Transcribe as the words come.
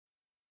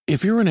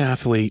If you're an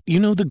athlete, you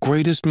know the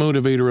greatest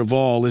motivator of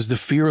all is the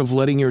fear of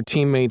letting your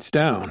teammates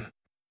down.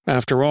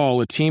 After all,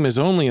 a team is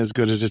only as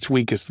good as its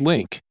weakest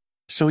link.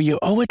 So you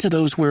owe it to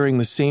those wearing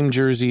the same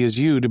jersey as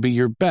you to be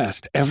your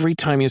best every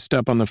time you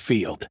step on the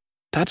field.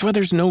 That's why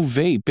there's no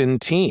vape in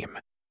team.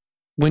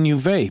 When you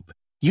vape,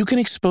 you can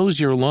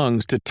expose your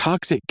lungs to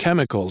toxic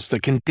chemicals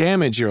that can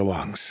damage your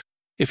lungs.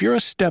 If you're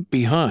a step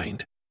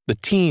behind, the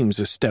team's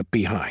a step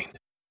behind.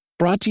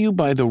 Brought to you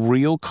by The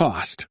Real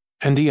Cost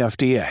and the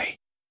FDA.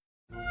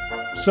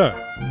 So,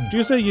 do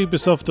you say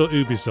Ubisoft or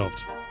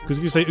Ubisoft? Because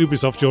if you say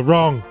Ubisoft, you're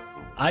wrong.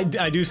 I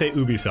do say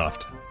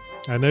Ubisoft.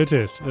 I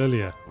noticed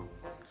earlier.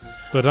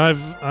 But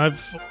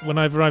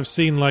whenever I've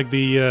seen like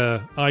the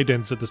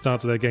idents at the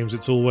start of their games,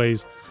 it's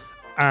always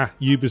a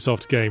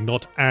Ubisoft game,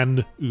 not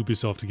an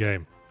Ubisoft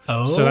game.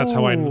 Oh, so that's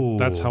how I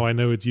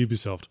know it's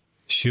Ubisoft.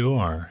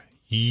 Sure,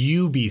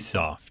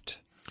 Ubisoft.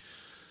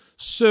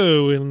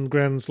 So, in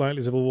grand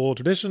slightly Civil War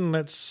tradition,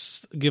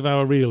 let's give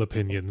our real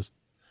opinions.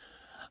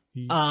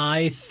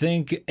 I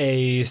think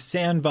a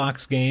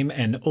sandbox game,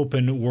 an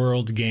open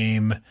world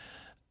game,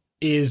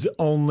 is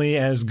only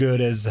as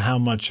good as how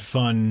much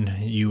fun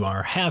you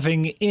are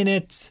having in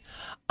it.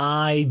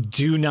 I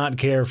do not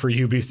care for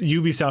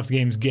Ubisoft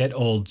games get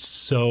old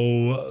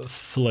so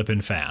flippin'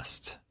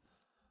 fast.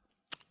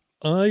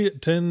 I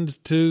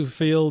tend to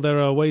feel there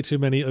are way too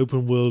many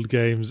open world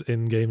games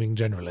in gaming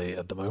generally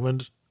at the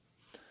moment.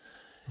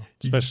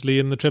 Especially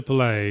in the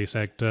AAA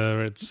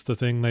sector, it's the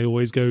thing they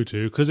always go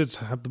to because it's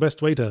the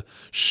best way to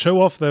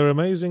show off their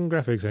amazing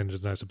graphics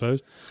engines, I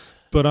suppose.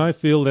 But I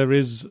feel there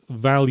is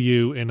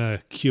value in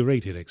a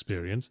curated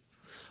experience.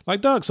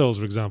 Like Dark Souls,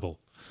 for example,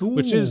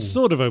 which is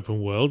sort of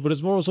open world, but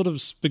it's more a sort of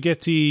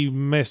spaghetti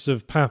mess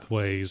of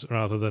pathways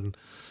rather than,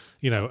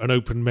 an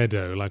open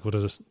meadow like what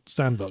a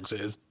sandbox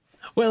is.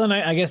 Well, and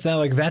I guess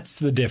that's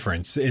the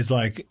difference is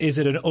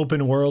it an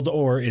open world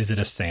or is it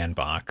a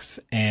sandbox?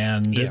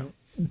 And yeah.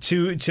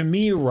 To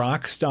me,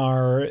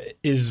 Rockstar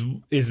is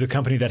the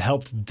company that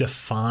helped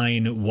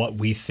define what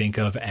we think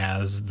of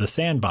as the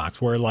sandbox,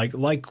 where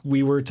like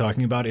we were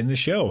talking about in the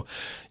show,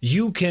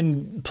 you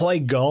can play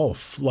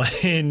golf.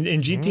 Like in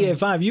GTA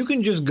 5, you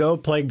can just go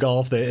play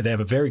golf. They have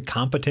a very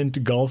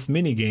competent golf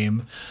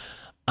minigame.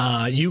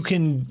 You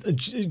can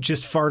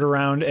just fart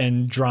around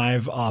and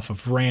drive off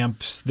of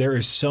ramps. There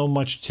is so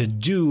much to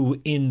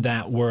do in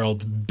that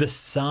world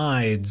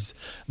besides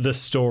the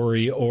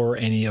story or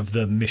any of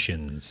the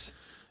missions.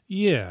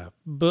 Yeah,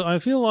 but I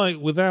feel like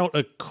without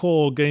a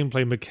core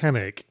gameplay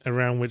mechanic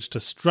around which to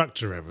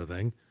structure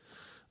everything,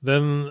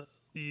 then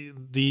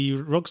the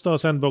Rockstar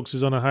sandbox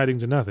is on a hiding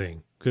to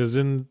nothing. Because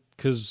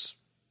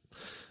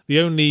the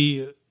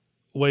only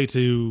way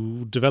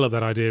to develop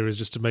that idea is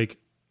just to make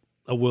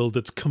a world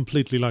that's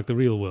completely like the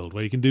real world,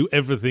 where you can do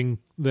everything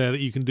there that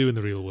you can do in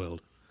the real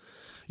world.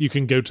 You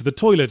can go to the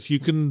toilet. You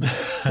can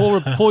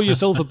pour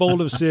yourself a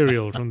bowl of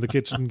cereal from the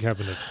kitchen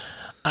cabinet.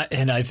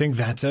 And I think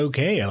that's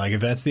okay. Like,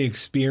 if that's the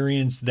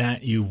experience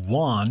that you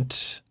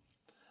want,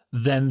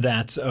 then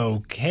that's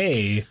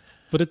okay.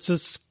 But it's a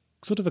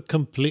sort of a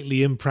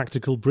completely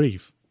impractical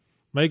brief.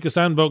 Make a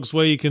sandbox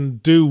where you can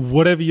do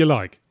whatever you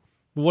like.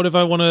 What if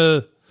I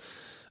want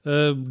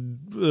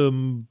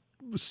to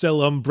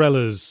sell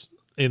umbrellas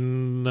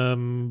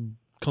in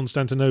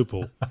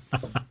Constantinople?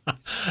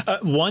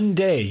 One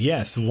day,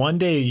 yes. One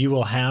day you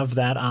will have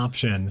that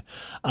option.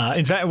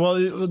 In fact,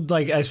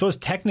 I suppose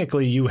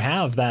technically you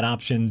have that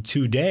option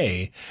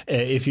today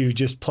if you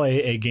just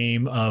play a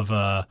game of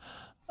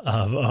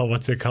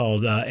what's it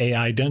called?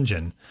 AI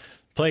Dungeon.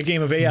 Play a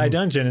game of AI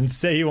Dungeon and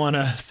say you want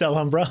to sell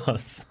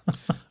umbrellas.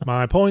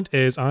 My point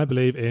is, I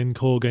believe in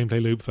core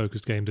gameplay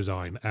loop-focused game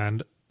design.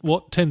 And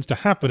what tends to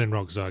happen in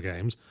Rockstar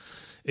games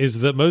is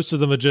that most of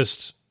them are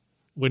just,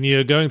 when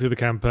you're going through the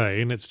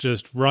campaign, it's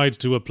just ride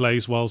to a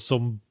place while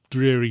some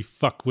dreary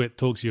fuckwit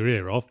talks your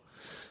ear off,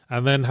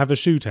 and then have a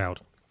shootout.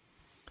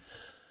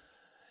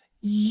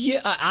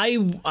 Yeah,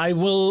 I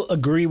will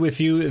agree with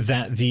you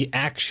that the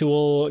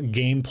actual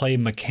gameplay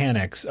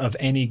mechanics of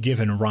any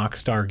given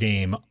Rockstar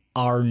game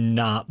are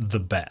not the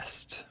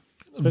best.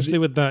 Especially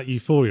with that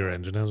Euphoria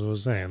engine, as I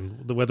was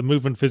saying, where the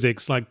movement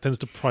physics tends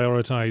to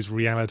prioritize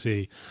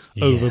reality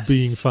over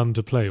being fun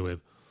to play with.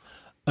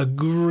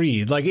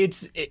 Agreed.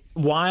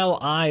 While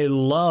I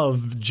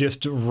love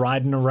just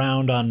riding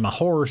around on my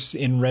horse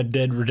in Red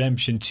Dead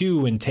Redemption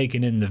 2 and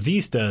taking in the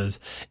vistas,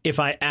 if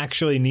I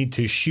actually need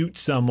to shoot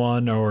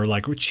someone or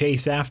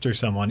chase after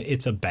someone,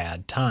 it's a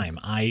bad time.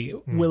 I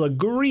will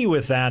agree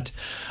with that,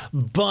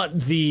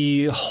 but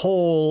the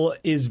whole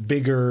is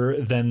bigger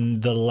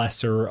than the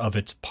lesser of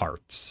its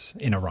parts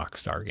in a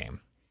Rockstar game.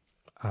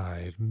 I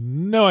have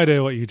no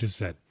idea what you just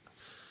said.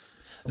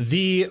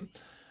 The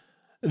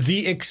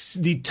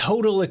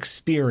total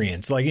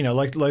experience,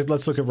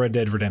 let's look at Red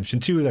Dead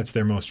Redemption 2. That's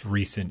their most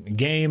recent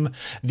game.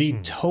 The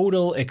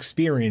total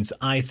experience,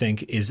 I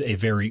think, is a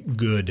very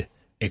good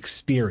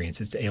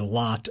experience. It's a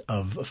lot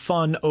of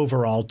fun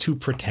overall to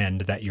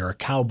pretend that you're a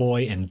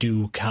cowboy and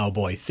do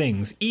cowboy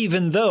things,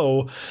 even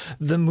though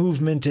the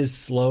movement is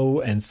slow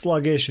and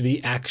sluggish.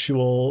 The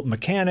actual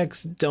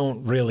mechanics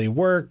don't really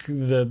work.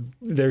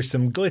 There's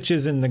some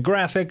glitches in the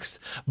graphics,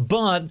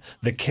 but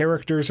the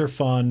characters are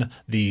fun.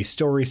 The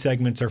story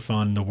segments are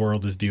fun. The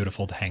world is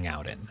beautiful to hang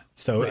out in.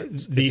 So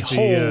the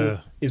whole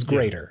is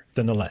greater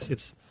than the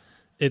lessons.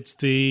 It's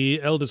the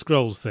Elder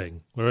Scrolls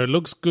thing, where it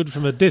looks good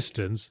from a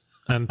distance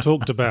and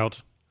talked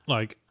about,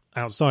 like,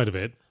 outside of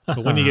it.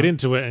 But when you get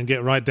into it and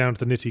get right down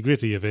to the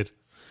nitty-gritty of it,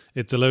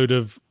 it's a load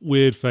of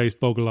weird-faced,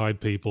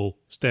 boggle-eyed people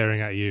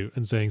staring at you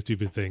and saying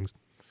stupid things.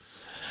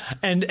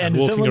 And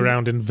walking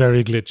around in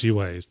very glitchy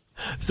ways.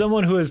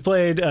 Someone who has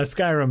played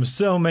Skyrim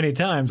so many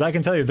times, I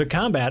can tell you the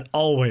combat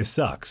always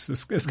sucks.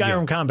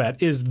 Skyrim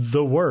combat is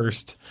the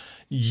worst,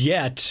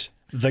 yet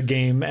the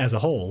game as a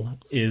whole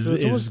is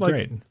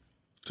great.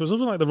 So it's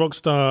almost like the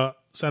Rockstar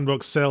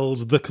Sandbox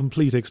sells the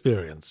complete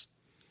experience.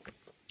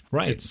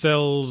 Right. It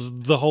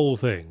sells the whole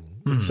thing.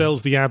 It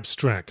sells the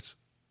abstract.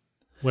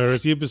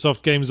 Whereas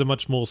Ubisoft games are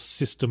much more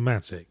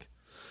systematic.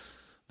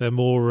 They're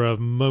more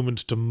moment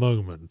to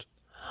moment.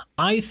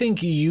 I think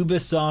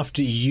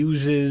Ubisoft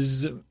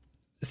uses...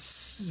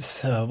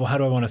 how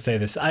do I want to say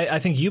this? I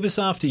think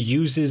Ubisoft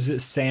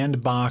uses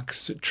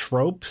sandbox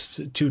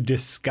tropes to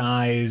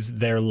disguise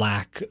their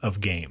lack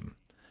of game.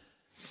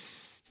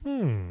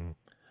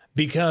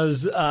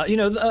 Because,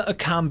 a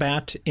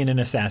combat in an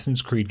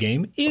Assassin's Creed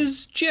game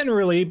is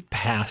generally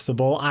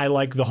passable. I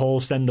like the whole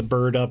send the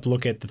bird up,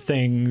 look at the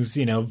things,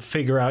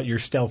 figure out your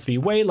stealthy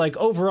way. Like,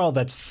 overall,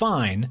 that's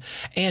fine.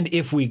 And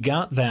if we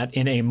got that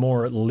in a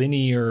more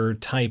linear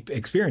type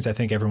experience, I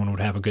think everyone would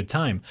have a good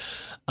time.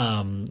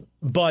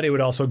 But it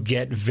would also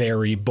get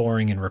very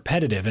boring and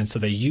repetitive. And so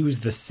they use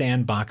the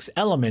sandbox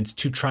elements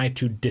to try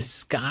to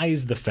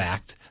disguise the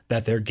fact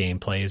that their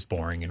gameplay is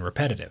boring and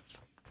repetitive.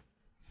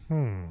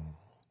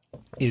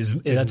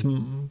 That's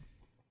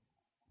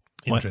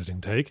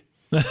interesting take.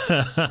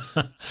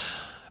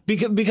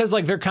 because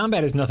like their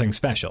combat is nothing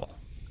special,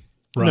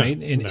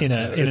 right? In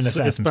an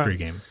Assassin's Creed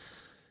game,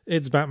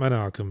 it's Batman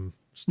Arkham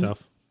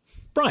stuff.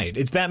 Right,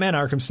 it's Batman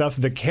Arkham stuff.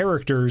 The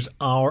characters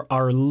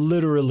are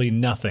literally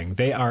nothing.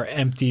 They are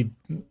empty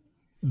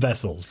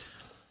vessels.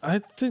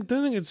 Don't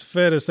think it's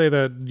fair to say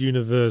that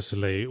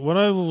universally. What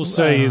I will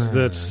say is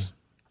that,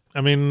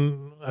 I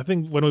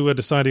think when we were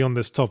deciding on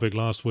this topic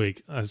last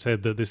week, I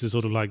said that this is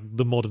sort of like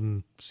the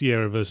modern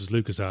Sierra versus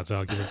LucasArts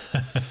argument.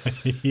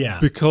 Yeah.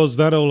 Because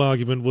that whole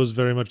argument was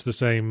very much the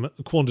same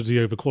quantity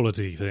over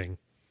quality thing.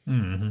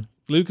 Mm-hmm.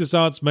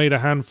 LucasArts made a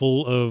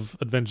handful of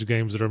adventure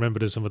games that are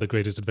remembered as some of the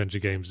greatest adventure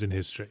games in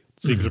history.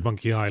 Secret of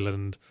Monkey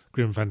Island,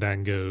 Grim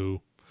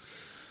Fandango,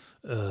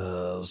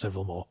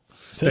 several more.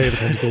 Day of the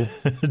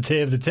Tentacle.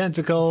 Day of the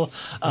Tentacle.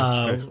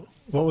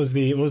 What was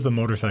the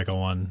motorcycle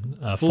one?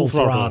 Full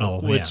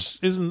Throttle, which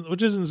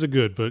isn't so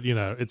good, but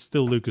it's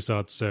still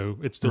LucasArts, so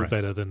it's still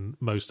better than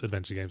most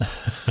adventure games.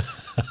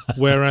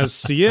 Whereas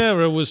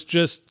Sierra was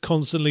just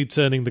constantly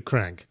turning the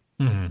crank.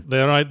 Mm-hmm.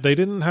 They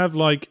didn't have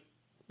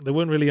they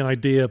weren't really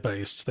idea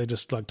based. They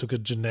just took a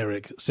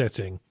generic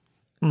setting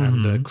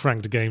and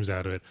cranked games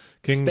out of it.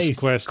 King's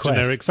Quest,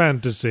 generic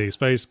fantasy.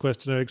 Space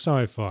Quest, generic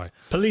sci-fi.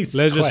 Police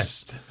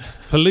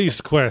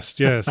Quest,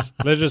 yes.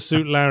 Leisure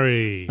Suit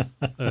Larry.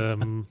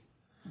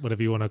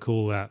 Whatever you want to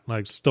call that,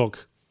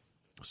 stock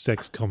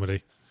sex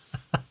comedy.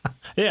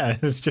 Yeah,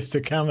 it's just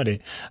a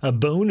comedy, a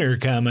boner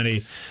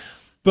comedy.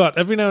 But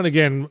every now and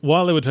again,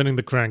 while they were turning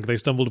the crank, they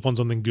stumbled upon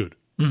something good.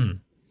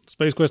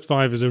 Space Quest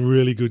 5 is a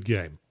really good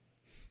game.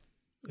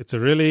 It's a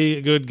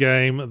really good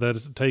game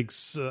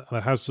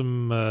that has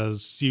some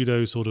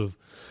pseudo sort of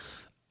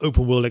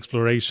open world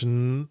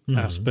exploration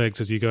aspects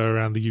as you go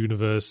around the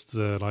universe,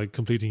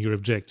 completing your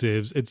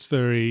objectives. It's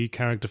very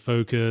character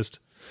focused.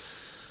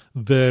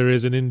 There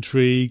is an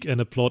intrigue and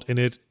a plot in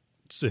it.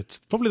 It's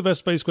probably the best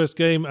Space Quest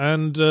game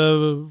and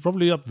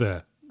probably up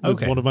there.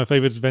 Okay. One of my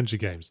favorite adventure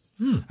games.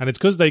 And it's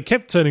because they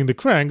kept turning the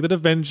crank that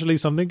eventually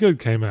something good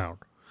came out.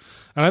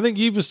 And I think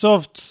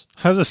Ubisoft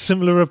has a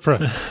similar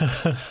approach.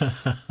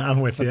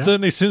 I'm with you. It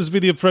certainly seems to be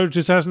the approach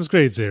Assassin's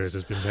Creed series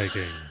has been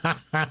taking.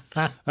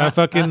 A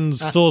fucking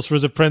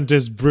Sorcerer's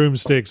Apprentice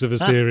broomsticks of a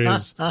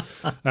series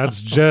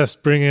that's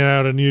just bringing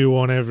out a new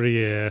one every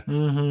year.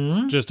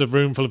 Mm-hmm. Just a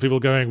room full of people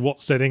going, what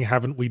setting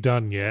haven't we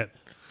done yet?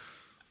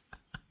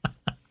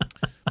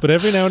 But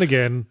every now and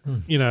again,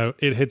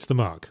 it hits the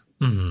mark.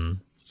 Mm-hmm.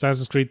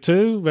 Assassin's Creed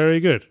 2, very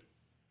good.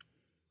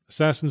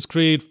 Assassin's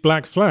Creed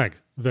Black Flag,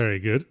 very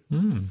good.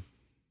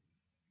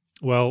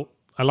 Well,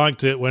 I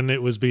liked it when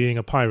it was being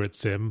a pirate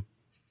sim.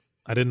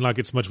 I didn't like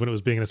it so much when it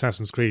was being an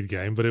Assassin's Creed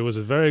game, but it was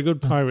a very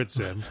good pirate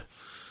sim.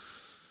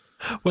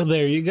 Well,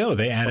 there you go.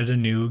 They added a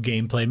new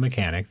gameplay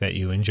mechanic that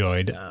you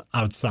enjoyed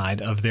outside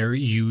of their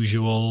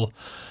usual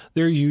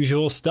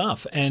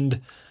stuff. And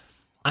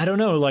I don't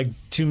know,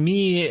 to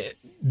me,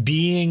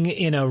 being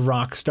in a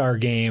Rockstar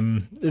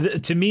game,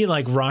 to me,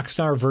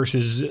 Rockstar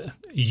versus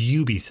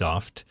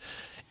Ubisoft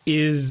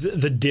is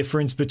the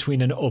difference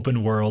between an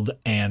open world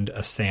and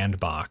a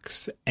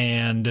sandbox.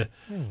 And,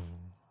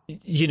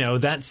 you know,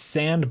 that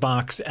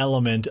sandbox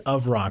element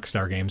of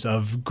Rockstar games,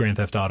 of Grand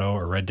Theft Auto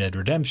or Red Dead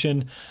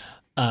Redemption,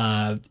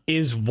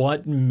 is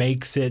what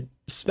makes it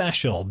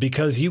special,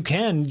 because you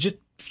can just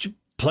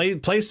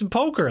play some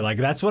poker. Like,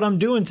 that's what I'm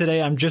doing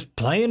today. I'm just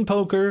playing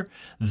poker.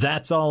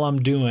 That's all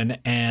I'm doing.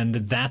 And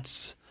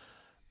that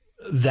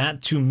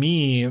to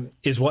me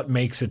is what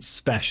makes it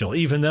special,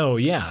 even though,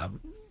 yeah,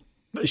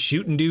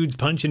 shooting dudes,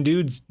 punching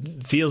dudes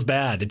feels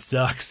bad. It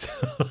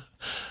sucks.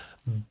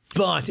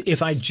 But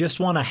if I just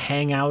want to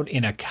hang out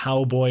in a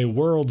cowboy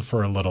world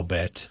for a little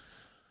bit,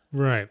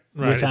 right,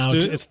 without,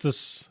 it's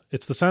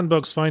the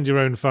sandbox find your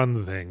own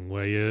fun thing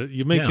where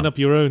you're making up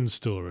your own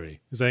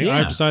story. You're saying,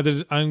 I've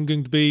decided I'm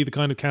going to be the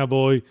kind of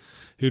cowboy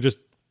who just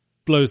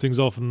blows things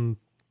off and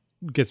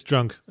gets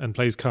drunk and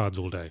plays cards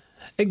all day.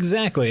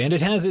 Exactly. And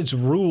it has its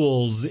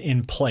rules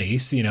in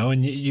place, you know,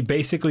 and you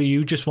basically,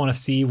 you just want to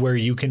see where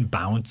you can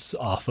bounce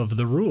off of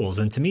the rules.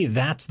 And to me,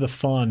 that's the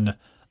fun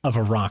of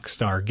a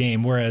Rockstar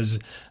game, whereas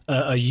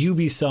a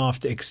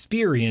Ubisoft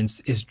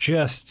experience is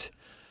just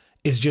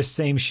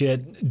same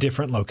shit,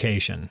 different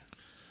location.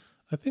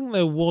 I think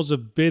there was a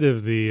bit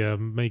of the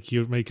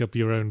make up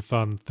your own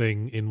fun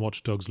thing in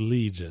Watch Dogs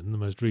Legion, the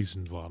most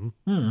recent one.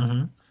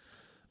 Mm-hmm.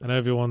 And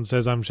everyone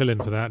says I'm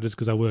chilling for that just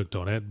because I worked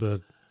on it,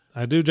 but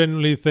I do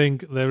genuinely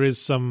think there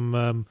is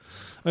some...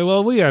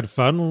 we had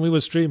fun when we were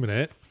streaming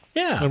it.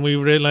 Yeah. When we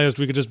realised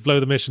we could just blow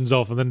the missions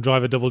off and then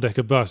drive a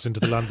double-decker bus into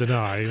the London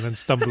Eye and then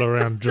stumble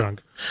around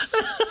drunk.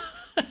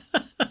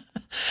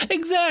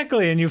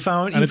 Exactly. And you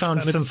found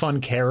some fun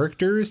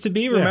characters to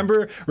be. Yeah.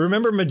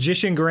 Remember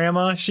Magician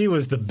Grandma? She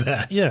was the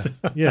best.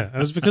 Yeah.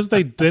 And it's because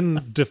they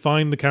didn't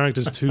define the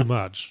characters too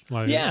much.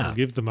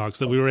 Give the marks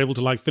that we were able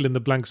to fill in the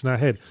blanks in our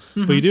head.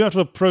 Mm-hmm. But you do have to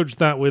approach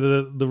that with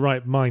the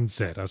right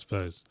mindset, I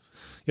suppose.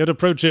 You have to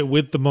approach it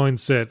with the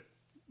mindset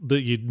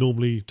that you'd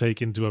normally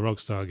take into a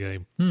Rockstar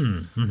game,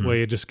 where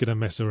you're just going to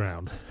mess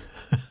around.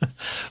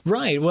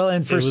 Right. Well,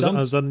 and it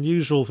was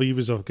unusual for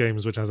Ubisoft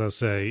games, which, as I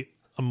say,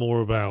 are more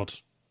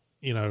about,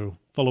 you know,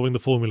 following the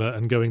formula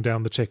and going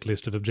down the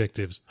checklist of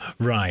objectives.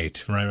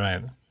 Right.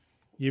 Ubisoft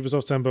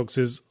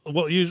sandboxes,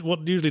 what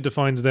usually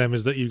defines them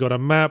is that you've got a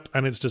map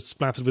and it's just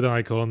splattered with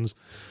icons.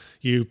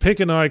 You pick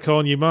an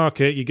icon, you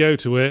mark it, you go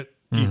to it,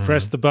 you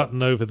press the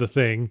button over the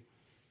thing,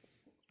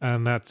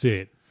 and that's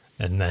it.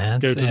 And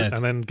that's it.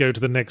 And then go to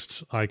the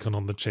next icon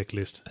on the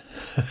checklist.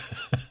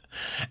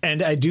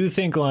 And I do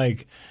think,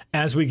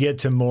 as we get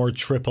to more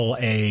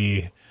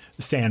AAA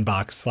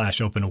sandbox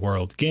 / open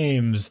world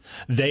games,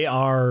 they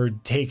are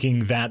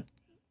taking that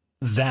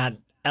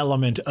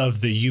element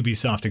of the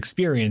Ubisoft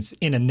experience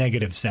in a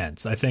negative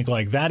sense. I think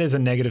that is a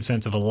negative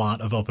sense of a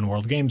lot of open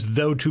world games,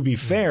 though, to be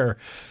fair,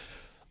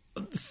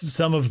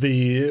 some of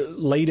the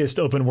latest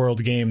open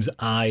world games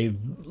I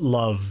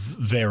love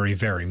very,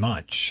 very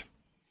much.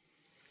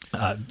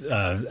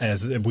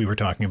 As we were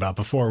talking about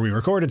before we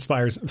recorded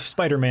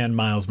Spider-Man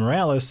Miles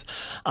Morales,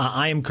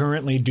 I am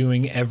currently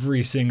doing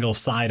every single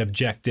side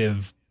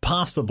objective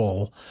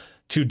possible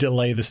to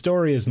delay the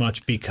story as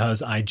much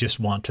because I just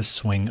want to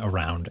swing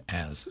around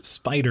as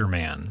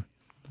Spider-Man.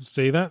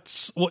 See,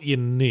 that's what you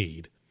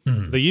need.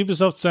 Mm-hmm. The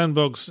Ubisoft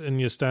sandbox in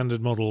your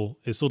standard model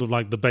is sort of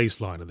like the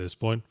baseline at this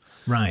point.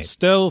 Right.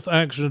 Stealth,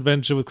 action,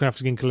 adventure with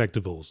crafting and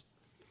collectibles.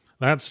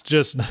 That's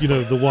just,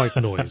 the white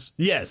noise.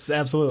 Yes,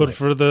 absolutely. But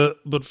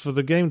for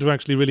the game to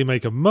actually really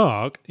make a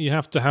mark, you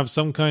have to have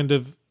some kind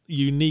of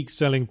unique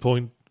selling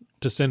point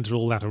to center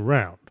all that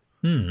around.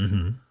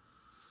 Mm-hmm.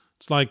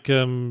 It's like,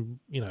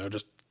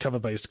 just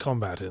cover-based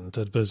combat in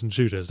third-person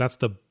shooters. That's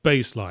the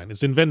baseline.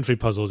 It's inventory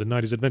puzzles in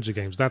 90s adventure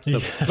games. That's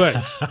the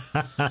base.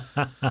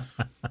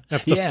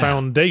 That's the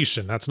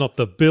foundation. That's not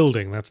the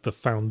building. That's the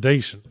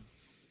foundation.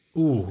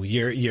 Ooh,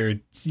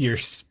 you're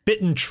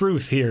spitting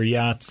truth here,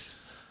 Yachts.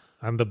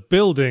 And the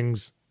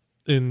buildings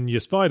in your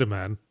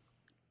Spider-Man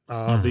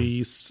are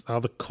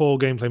the core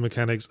gameplay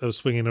mechanics of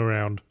swinging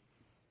around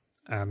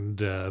and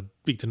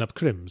beating up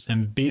crims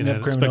in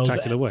a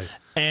spectacular way.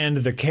 And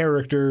the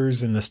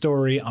characters in the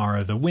story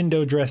are the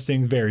window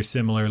dressing, very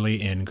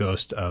similarly in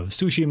Ghost of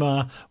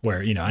Tsushima,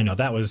 where, I know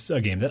that was a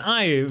game that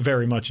I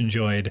very much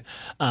enjoyed.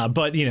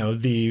 But,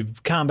 the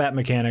combat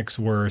mechanics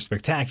were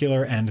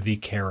spectacular and the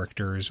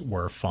characters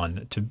were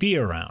fun to be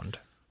around.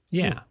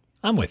 Yeah,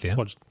 I'm with you.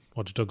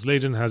 Watch Dogs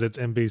Legion has its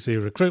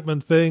NPC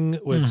recruitment thing,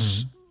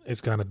 which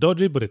is kind of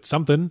dodgy, but it's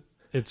something.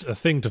 It's a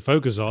thing to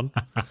focus on.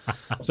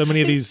 So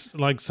many of these,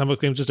 some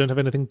games just don't have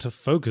anything to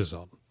focus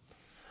on.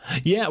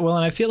 Yeah, well,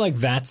 and I feel like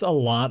that's a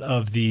lot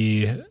of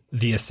the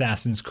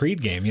Assassin's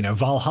Creed game.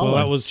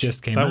 Valhalla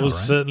just came out. That was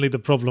certainly the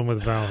problem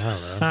with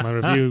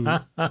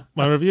Valhalla.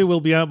 My review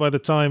will be out by the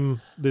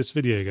time this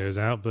video goes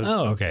out, but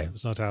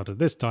it's not out at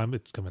this time.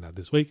 It's coming out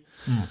this week.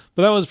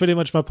 But that was pretty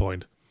much my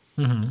point.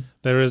 Mm-hmm.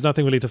 There is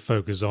nothing really to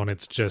focus on.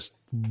 It's just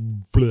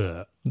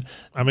blur.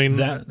 I mean,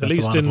 at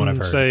least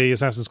in, say,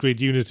 Assassin's Creed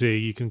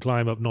Unity, you can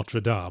climb up Notre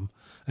Dame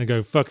and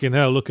go, fucking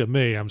hell, look at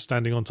me. I'm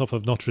standing on top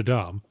of Notre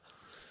Dame.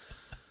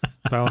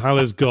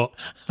 Valhalla's got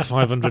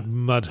 500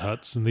 mud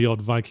huts and the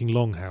odd Viking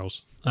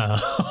longhouse.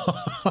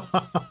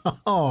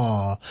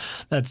 Oh,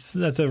 that's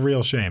a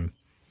real shame.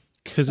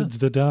 Because it's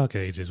the Dark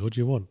Ages. What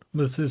do you want?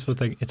 This is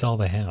it's all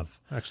they have.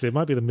 Actually, it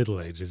might be the Middle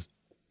Ages.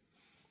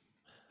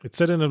 It's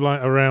set in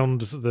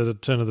around the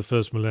turn of the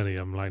first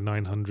millennium, like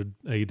 900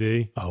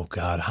 AD. Oh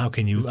God, how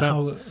can you?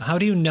 How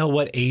do you know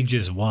what age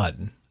is what?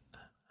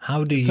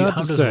 How does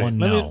one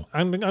know?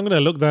 I'm going to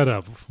look that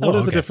up. What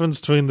is the difference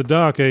between the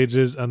Dark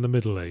Ages and the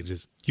Middle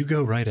Ages? You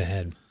go right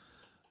ahead.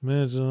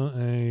 Middle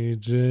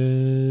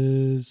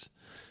Ages.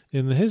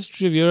 In the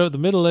history of Europe, the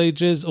Middle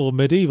Ages, or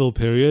medieval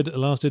period,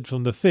 lasted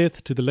from the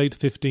 5th to the late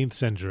 15th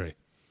century.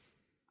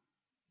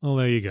 Well,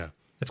 there you go.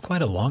 It's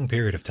quite a long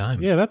period of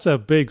time. Yeah, that's a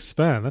big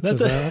span.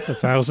 That's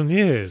 1,000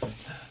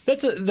 years.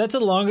 That's a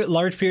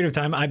large period of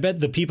time. I bet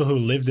the people who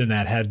lived in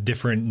that had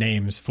different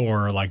names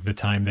for like the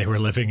time they were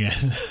living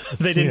in.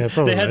 They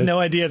didn't. They had no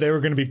idea they were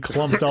going to be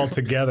clumped all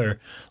together.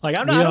 Like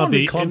I don't want to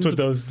be clumped with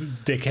those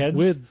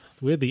dickheads.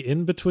 We're the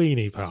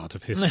in-betweeny part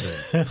of history.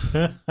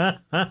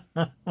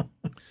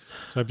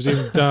 So I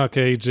presume Dark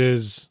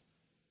Ages.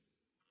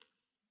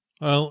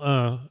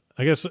 Well,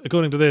 I guess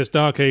according to this,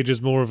 Dark Age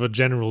is more of a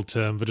general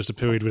term for just a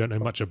period we don't know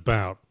much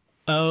about.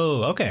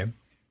 Oh, okay.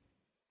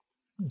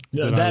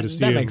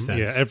 That makes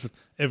sense. Yeah,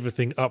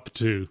 everything up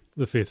to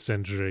the 5th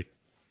century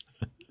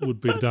would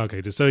be the Dark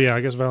Ages. So yeah,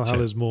 I guess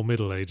Valhalla's more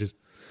Middle Ages.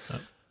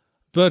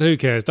 But who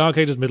cares? Dark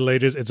Ages, Middle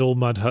Ages, it's all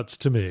mud huts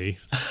to me.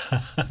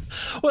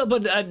 Well,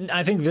 but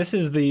I think this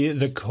is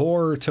the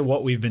core to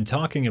what we've been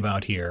talking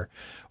about here,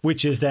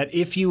 which is that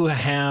if you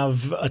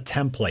have a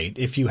template,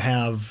 if you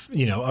have,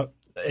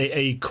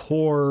 a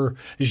core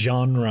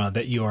genre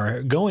that you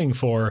are going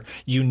for,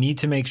 you need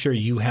to make sure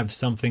you have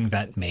something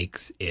that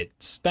makes it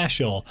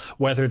special,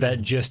 whether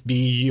that just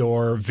be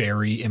your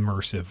very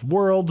immersive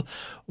world,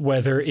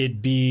 whether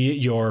it be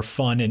your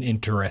fun and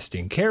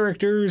interesting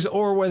characters,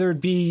 or whether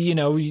it be,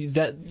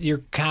 that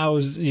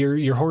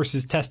your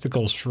horse's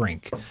testicles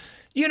shrink.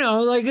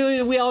 Like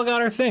we all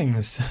got our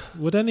things.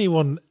 Would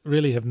anyone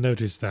really have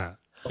noticed that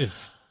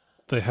if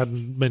they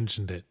hadn't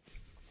mentioned it?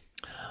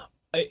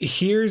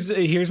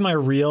 Here's my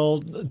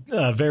real,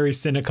 very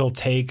cynical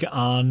take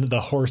on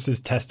the horse's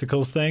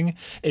testicles thing.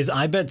 Is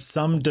I bet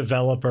some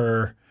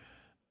developer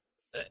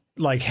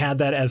had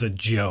that as a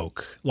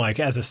joke,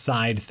 as a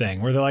side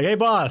thing, where they're like, "Hey,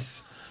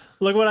 boss,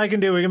 look what I can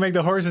do. We can make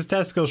the horse's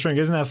testicles shrink.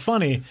 Isn't that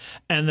funny?"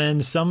 And then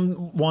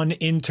someone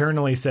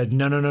internally said,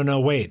 "No,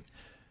 wait,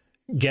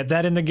 get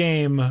that in the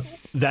game.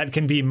 That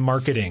can be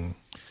marketing.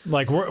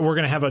 We're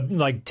gonna have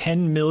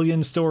 10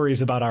 million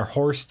stories about our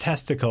horse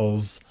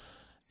testicles."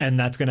 And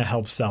that's going to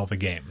help sell the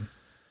game.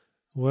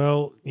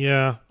 Well,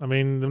 yeah. I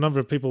mean, the number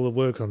of people that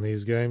work on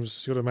these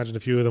games, you got to imagine a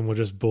few of them were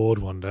just bored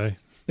one day.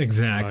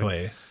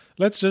 Exactly.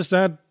 Let's just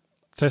add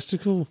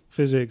testicle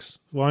physics.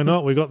 Why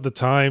not? We got the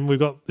time.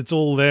 It's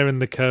all there in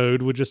the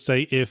code. We'll just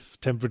say if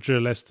temperature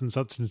less than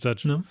such and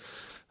such. No.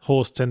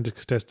 Horse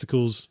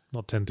testicles,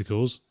 not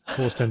tentacles.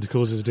 Horse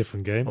tentacles is a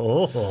different game.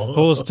 Oh.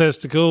 Horse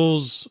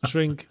testicles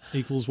shrink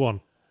equals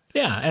 1.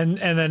 Yeah, and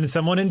then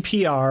someone in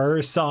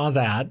PR saw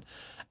that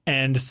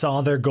and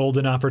saw their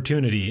golden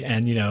opportunity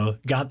and,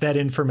 got that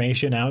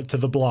information out to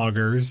the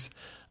bloggers.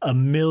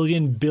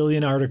 1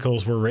 billion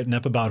articles were written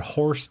up about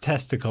horse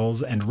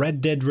testicles, and Red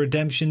Dead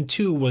Redemption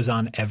 2 was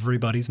on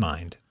everybody's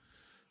mind.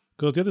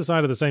 Because the other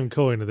side of the same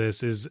coin of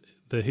this is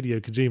the Hideo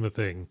Kojima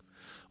thing,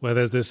 where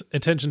there's this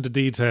attention to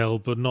detail,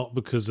 but not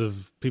because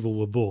of people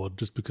were bored,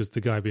 just because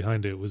the guy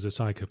behind it was a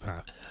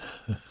psychopath.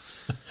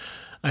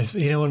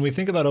 When we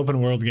think about open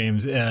world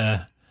games,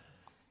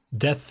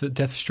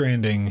 Death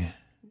Stranding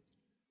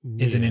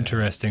is an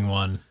interesting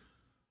one.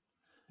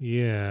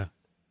 Yeah.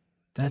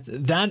 It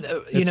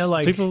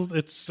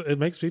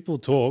makes people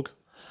talk.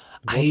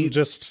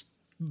 It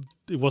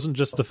wasn't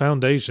just the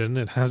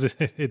foundation.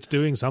 It's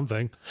doing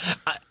something.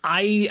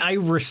 I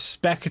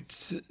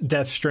respect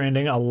Death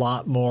Stranding a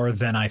lot more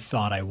than I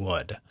thought I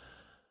would.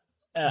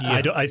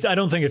 I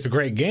don't think it's a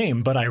great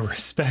game, but I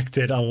respect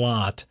it a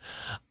lot.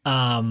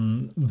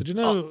 Did you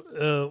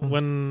know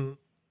when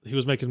he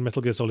was making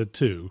Metal Gear Solid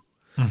 2,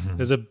 mm-hmm.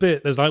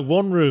 there's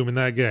one room in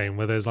that game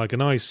where there's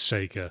an ice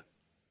shaker,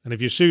 and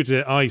if you shoot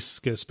it, ice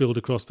gets spilled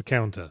across the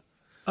counter.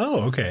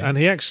 Oh, okay. And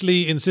he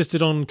actually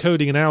insisted on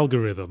coding an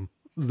algorithm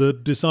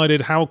that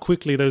decided how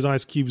quickly those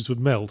ice cubes would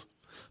melt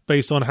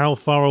based on how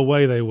far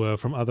away they were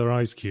from other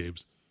ice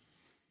cubes.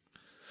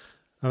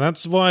 And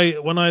that's why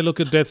when I look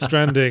at Death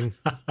Stranding,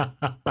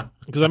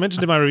 because I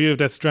mentioned in my review of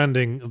Death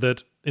Stranding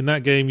that in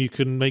that game you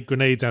can make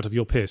grenades out of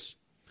your piss.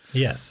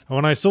 Yes. And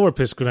when I saw a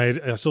piss grenade,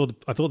 I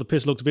thought the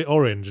piss looked a bit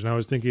orange, and I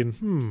was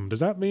thinking, does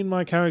that mean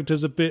my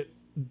character's a bit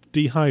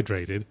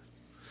dehydrated?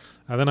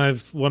 And then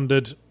I've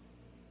wondered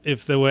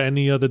if there were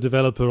any other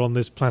developer on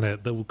this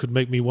planet that could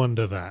make me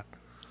wonder that.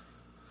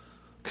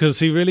 Because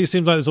he really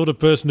seems like the sort of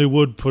person who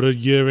would put a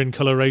urine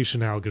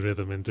coloration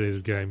algorithm into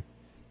his game.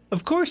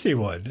 Of course he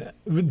would.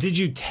 Did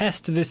you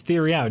test this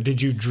theory out?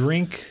 Did you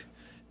drink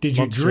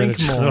Monster more?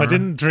 Energy. No, I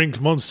didn't drink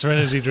Monster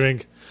Energy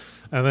drink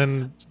and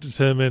then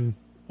determine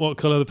what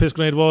colour the piss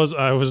grenade was.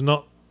 I was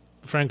not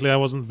frankly, I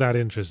wasn't that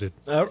interested.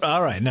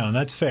 All right, no,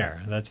 that's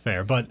fair. That's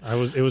fair. But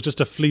It was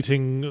just a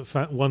fleeting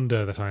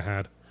wonder that I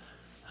had.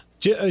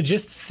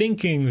 just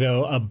thinking,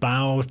 though,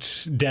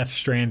 about Death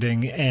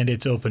Stranding and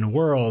its open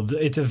world,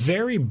 it's a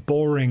very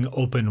boring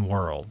open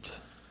world.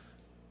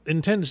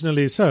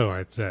 Intentionally so,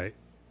 I'd say.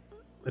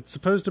 It's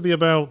supposed to be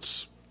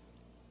about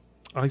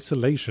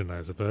isolation,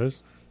 I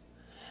suppose.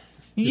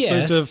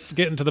 You're supposed to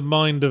get into the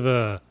mind of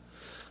a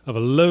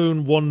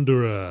lone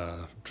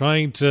wanderer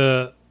trying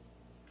to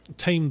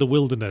tame the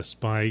wilderness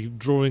by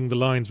drawing the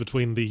lines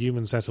between the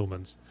human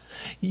settlements.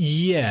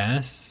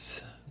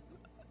 Yes,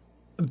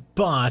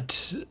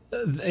 but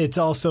it's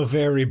also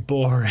very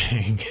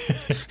boring.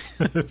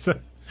 It's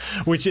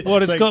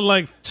got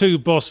like 2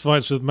 boss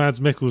fights with Mads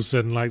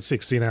Mikkelsen like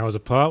 16 hours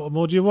apart. What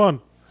more do you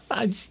want?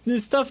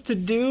 There's stuff to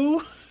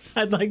do.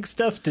 I'd like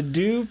stuff to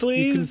do,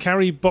 please. You can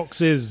carry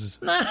boxes.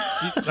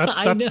 That's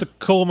the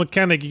core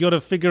mechanic. You got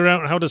to figure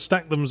out how to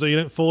stack them so you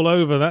don't fall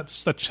over.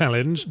 That's the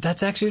challenge.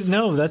 That's actually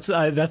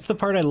that's the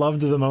part I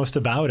loved the most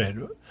about it.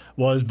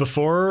 Was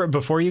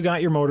before you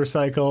got your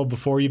motorcycle,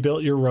 before you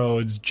built your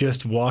roads,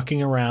 just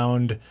walking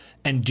around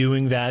and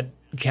doing that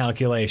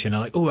calculation. I'm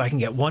like, I can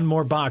get 1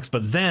 more box,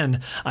 but then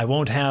I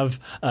won't have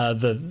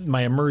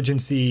my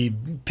emergency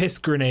piss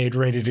grenade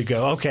ready to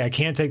go. Okay, I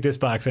can't take this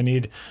box. I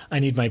need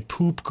my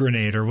poop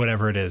grenade or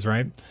whatever it is,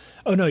 right?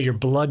 Oh no, your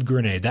blood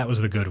grenade. That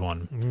was the good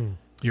one.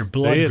 Your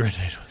blood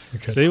grenade was the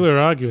good one. See, we're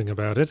arguing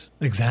about it.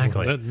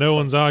 Exactly. No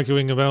one's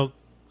arguing about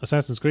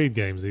Assassin's Creed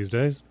games these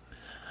days.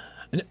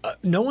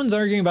 No one's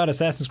arguing about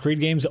Assassin's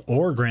Creed games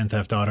or Grand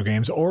Theft Auto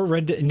games or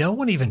no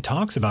one even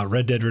talks about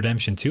Red Dead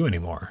Redemption 2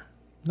 anymore.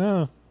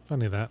 No.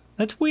 Funny that.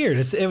 That's weird.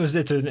 It's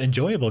an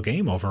enjoyable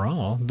game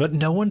overall, but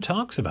no one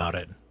talks about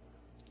it.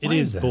 It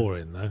is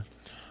boring, though.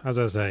 As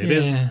I say, it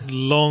is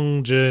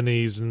long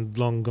journeys and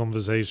long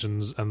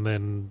conversations and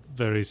then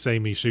very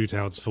samey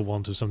shootouts for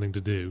want of something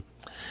to do.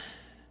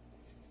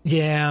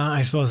 Yeah,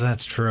 I suppose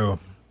that's true.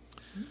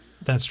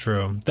 That's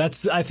true.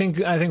 I think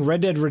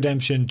Red Dead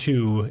Redemption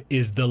 2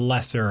 is the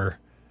lesser.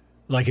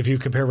 Like if you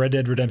compare Red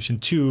Dead Redemption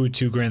 2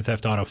 to Grand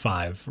Theft Auto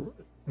 5,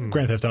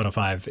 Grand Theft Auto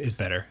 5 is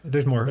better.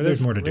 There's more to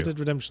do. Red Dead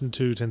Redemption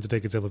 2 tends to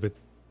take itself a bit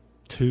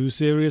too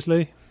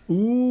seriously.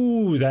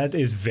 Ooh, that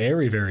is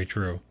very, very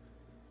true.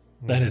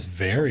 That is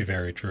very,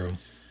 very true.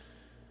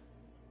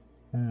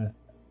 The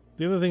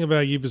other thing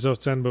about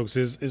Ubisoft Sandbox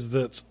is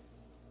that,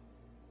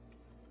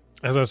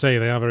 as I say,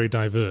 they are very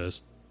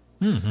diverse.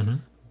 Mm-hmm.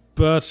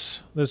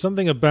 But there's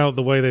something about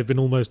the way they've been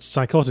almost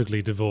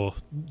psychotically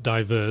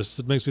diverse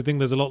that makes me think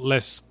there's a lot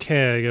less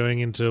care going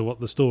into what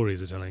the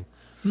stories are telling.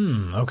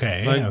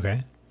 Okay, okay.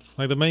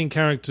 Like the main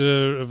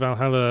character of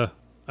Valhalla,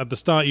 at the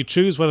start you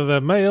choose whether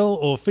they're male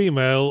or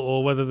female,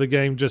 or whether the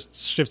game just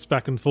shifts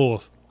back and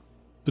forth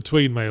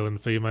between male and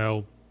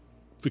female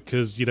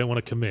because you don't want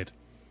to commit.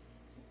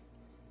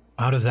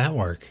 How does that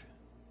work?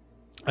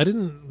 I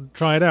didn't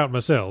try it out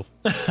myself,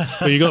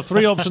 but you got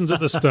 3 options at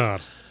the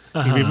start.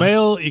 You can be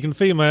male, you can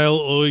female,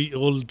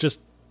 or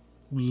just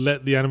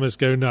let the animus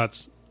go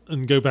nuts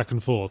and go back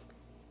and forth.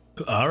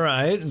 All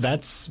right,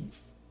 that's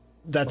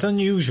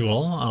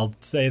unusual. I'll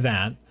say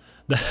that.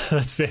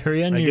 That's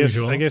very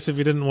unusual. I guess if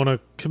you didn't want to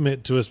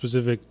commit to a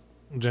specific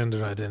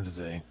gender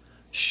identity.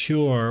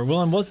 Sure.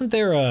 Well, and wasn't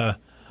there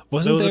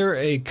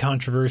a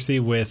controversy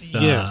with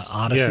Odyssey?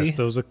 Yes,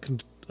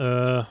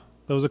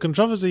 there was a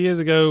controversy years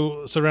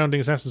ago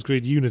surrounding Assassin's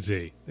Creed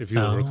Unity, if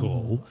you'll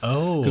recall.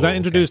 Oh, because that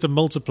introduced a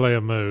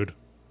multiplayer mode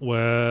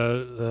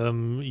where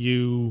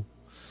you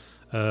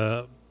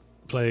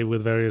play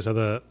with various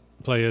other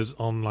players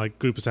on like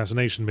group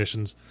assassination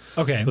missions.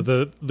 Okay. But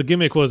the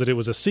gimmick was that it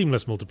was a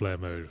seamless multiplayer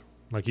mode.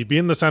 Like you'd be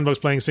in the sandbox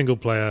playing single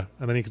player,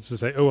 and then you could just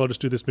say, "Oh, I'll just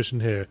do this mission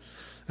here,"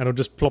 and it'll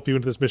just plop you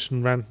into this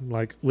mission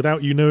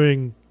without you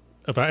knowing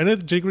about any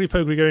jiggery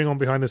pokery going on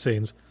behind the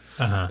scenes.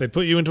 They'd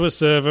put you into a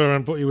server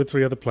and put you with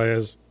 3 other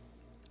players,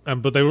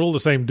 but they were all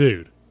the same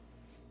dude.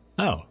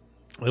 Oh.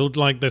 They looked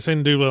like the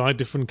same dude with like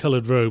different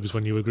coloured robes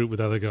when you were grouped with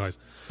other guys.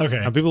 Okay.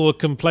 And people were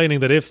complaining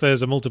that if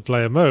there's a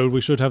multiplayer mode,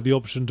 we should have the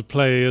option to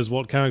play as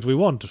what character we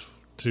want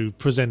to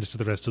present to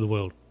the rest of the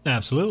world.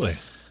 Absolutely.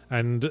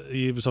 And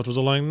Ubisoft was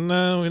all like,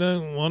 no, we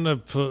don't want to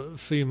put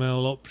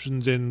female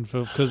options in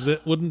because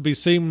it wouldn't be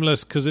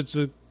seamless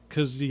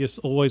because you're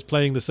always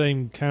playing the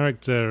same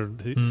character,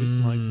 like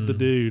the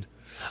dude.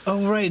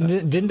 Oh, right.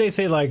 Didn't they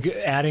say like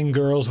adding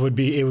girls would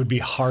be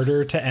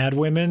harder to add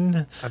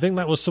women? I think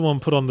that was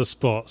someone put on the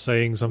spot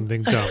saying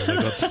something dumb that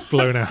got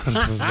blown out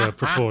of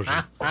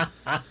proportion.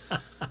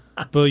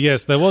 But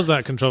yes, there was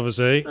that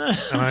controversy,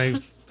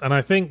 and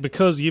I think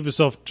because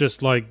Ubisoft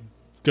just like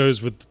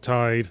goes with the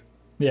tide,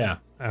 yeah,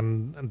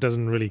 and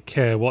doesn't really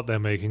care what they're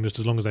making, just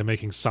as long as they're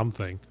making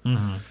something.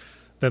 Mm-hmm.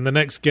 Then the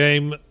next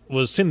game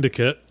was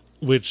Syndicate,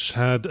 which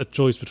had a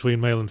choice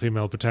between male and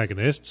female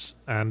protagonists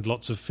and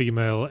lots of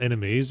female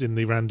enemies in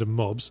the random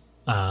mobs.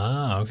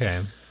 Ah,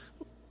 okay.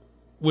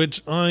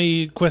 Which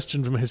I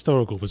question from a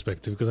historical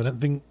perspective, because I don't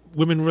think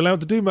women were allowed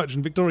to do much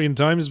in Victorian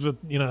times, but,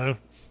 you know...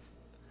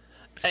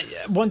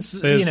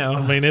 Once,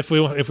 I mean, if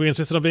we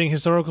insisted on being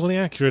historically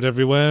accurate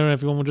everywhere,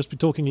 everyone would just be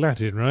talking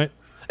Latin, right?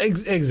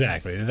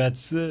 Exactly.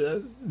 That's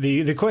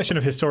the question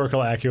of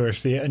historical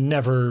accuracy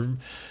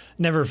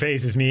never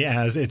phases me,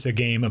 as it's a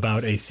game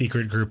about a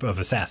secret group of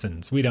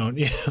assassins. We don't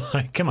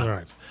come on.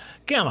 Right.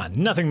 Come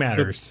on, nothing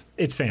matters.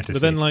 It's fantasy.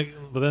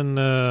 But then,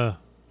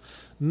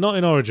 not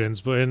in Origins,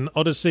 but in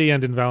Odyssey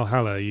and in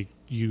Valhalla,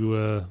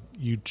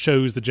 you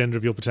chose the gender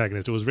of your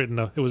protagonist. It was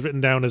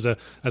written down as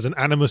an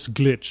animus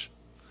glitch.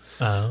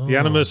 Oh. The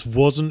animus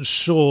wasn't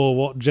sure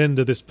what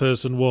gender this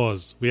person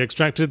was. We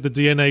extracted the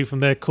DNA from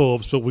their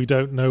corpse, but we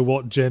don't know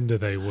what gender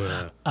they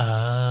were.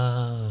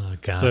 Ah,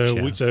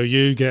 gotcha. So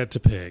you get to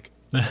pick.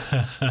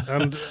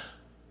 And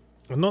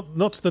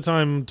not that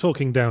I'm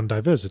talking down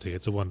diversity.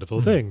 It's a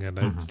wonderful thing, and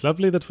it's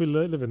lovely that we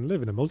live in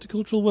a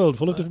multicultural world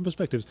full of different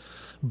perspectives.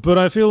 But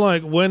I feel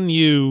like when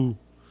you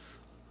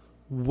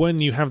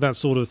have that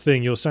sort of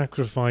thing, you're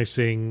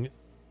sacrificing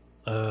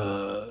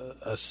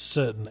a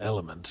certain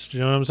element. Do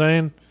you know what I'm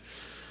saying?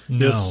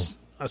 No.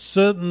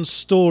 Certain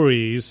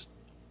stories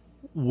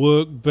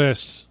work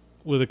best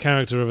with a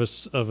character of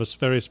a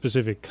very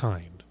specific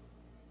kind.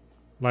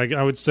 Like,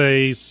 I would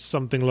say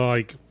something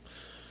like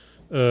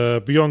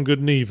Beyond Good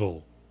and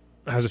Evil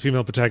has a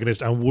female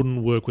protagonist and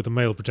wouldn't work with a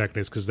male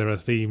protagonist because there are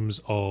themes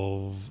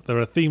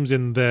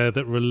in there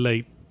that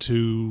relate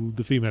to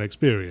the female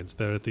experience.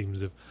 There are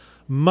themes of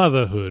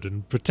motherhood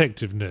and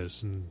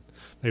protectiveness, and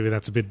maybe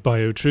that's a bit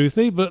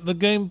bio-truthy, but the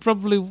game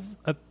probably,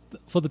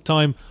 for the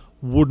time,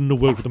 wouldn't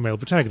have worked with a male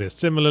protagonist.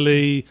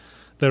 Similarly,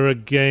 there are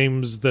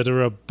games that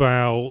are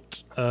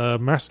about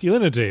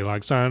masculinity,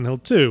 like Silent Hill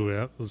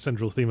 2. The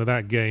central theme of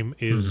that game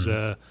is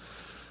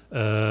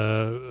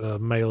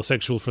male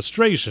sexual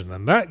frustration,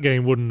 and that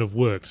game wouldn't have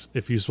worked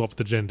if you swapped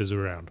the genders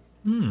around.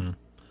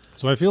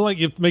 So I feel like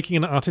you're making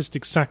an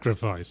artistic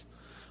sacrifice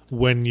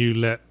when you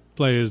let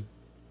players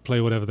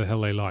play whatever the hell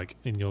they like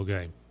in your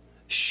game.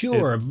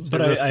 Sure, but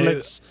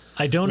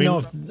I don't know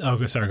if...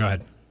 Oh, sorry, go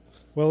ahead.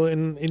 Well,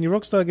 in your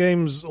Rockstar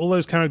games, all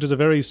those characters are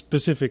very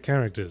specific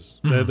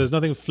characters. There's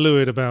nothing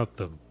fluid about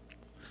them.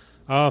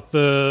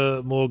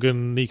 Arthur,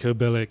 Morgan, Nico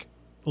Bellic,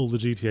 all the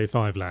GTA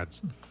 5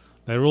 lads.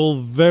 They're all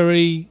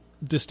very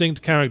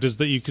distinct characters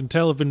that you can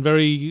tell have been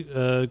very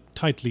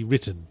tightly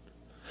written.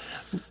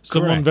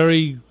 Someone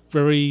very,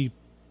 very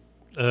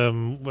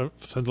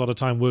spent a lot of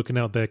time working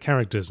out their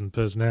characters and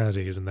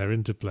personalities and their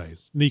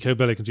interplays. Nico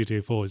Bellic in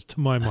GTA 4 is, to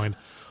my mind,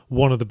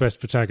 one of the best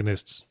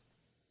protagonists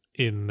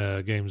in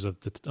games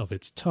of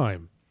its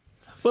time.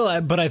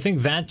 Well, but I think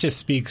that just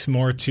speaks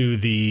more to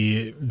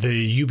the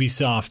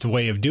Ubisoft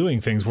way of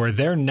doing things, where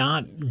they're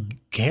not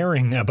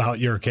caring about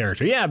your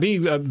character. Yeah,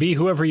 be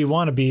whoever you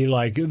want to be.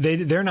 Like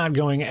they're not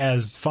going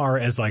as far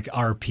as like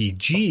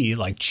RPG,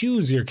 like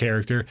choose your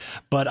character.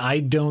 But I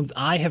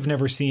have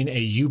never seen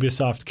a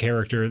Ubisoft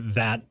character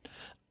that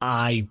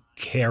I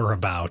care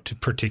about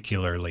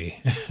particularly,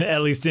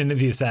 at least in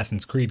the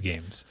Assassin's Creed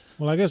games.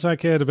 Well, I guess I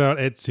cared about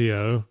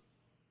Ezio,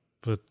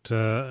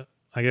 but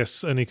I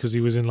guess only because he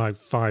was in like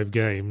 5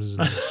 games.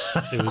 And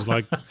it was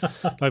like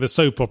the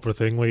soap opera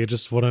thing where you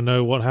just want to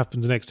know what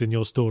happens next in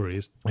your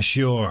stories.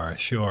 Sure.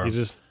 You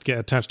just get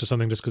attached to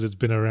something just because it's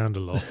been around a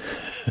lot.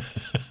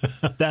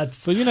 But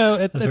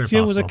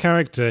Ezio was a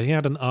character. He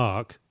had an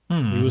arc.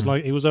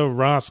 He was a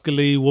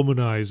rascally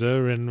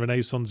womanizer in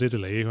Renaissance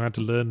Italy who had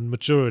to learn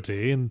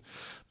maturity and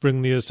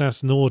bring the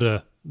assassin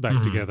order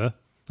back together.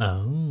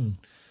 Oh, and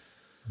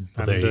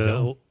there you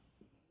go.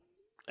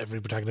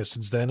 Every protagonist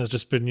since then has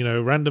just been,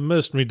 random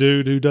mercenary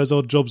dude who does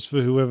odd jobs for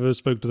whoever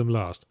spoke to them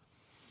last.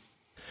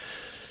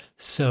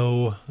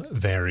 So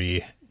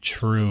very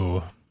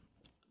true.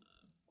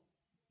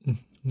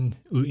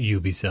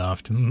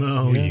 Ubisoft.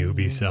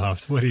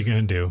 Ubisoft. What are you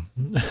going to do?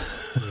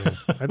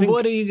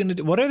 What are you going to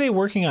do? What are they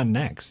working on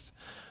next?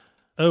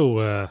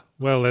 Oh,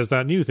 well, there's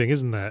that new thing,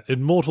 isn't there?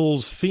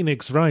 Immortals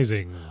Phoenix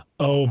Rising.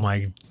 Oh,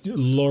 my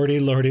lordy.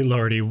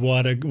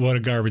 What a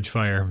garbage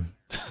fire.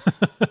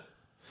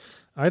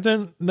 I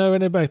don't know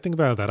anything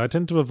about that. I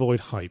tend to avoid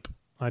hype.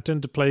 I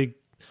tend to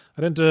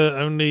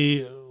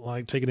only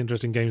take an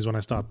interest in games when I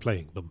start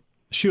playing them.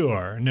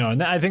 Sure. No,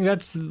 and I think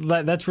that's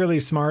really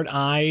smart.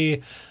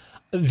 I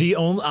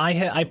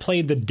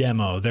played the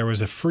demo. There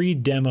was a free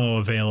demo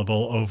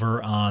available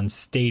over on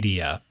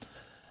Stadia.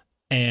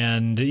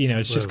 And,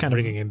 it's just kind of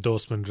ringing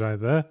endorsement right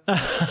there.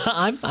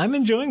 I'm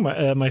enjoying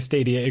my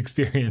Stadia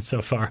experience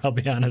so far, I'll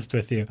be honest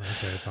with you.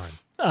 Okay, fine.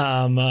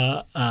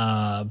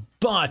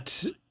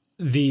 But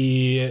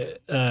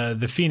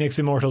the Phoenix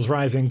Immortals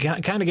Rising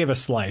kind of gave a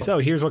slice. Oh,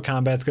 here's what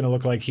combat's going to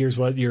look like. Here's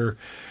what your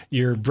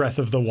Breath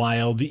of the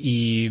Wild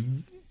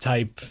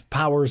type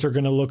powers are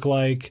going to look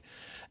like.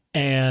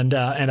 And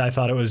I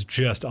thought it was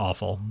just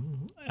awful.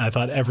 I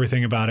thought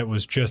everything about it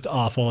was just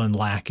awful and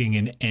lacking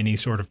in any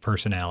sort of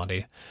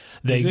personality.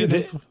 Is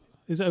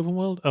it open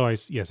world? Oh,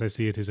 yes, I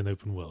see it is an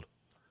open world.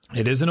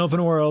 It is an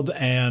open world,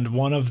 and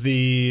one of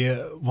the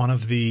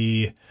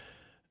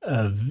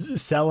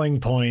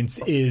selling points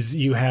is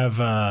you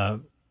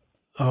have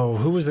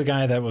who was the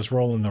guy that was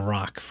rolling the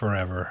rock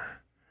forever?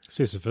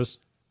 Sisyphus.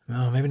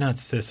 Oh, maybe not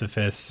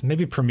Sisyphus.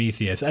 Maybe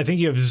Prometheus. I think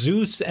you have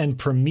Zeus and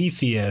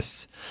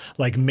Prometheus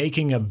like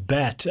making a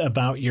bet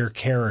about your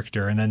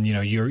character, and then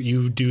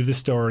you do the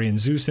story, and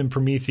Zeus and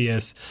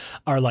Prometheus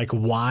are like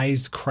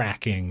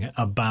wisecracking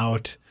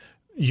about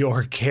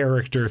your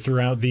character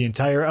throughout the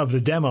entire of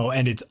the demo,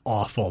 and it's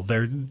awful.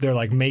 They're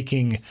like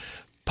making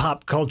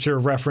pop culture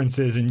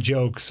references and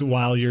jokes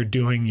while you're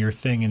doing your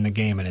thing in the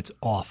game, and it's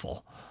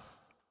awful.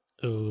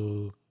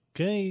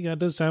 Okay, that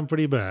does sound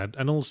pretty bad.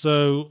 And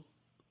also,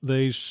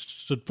 they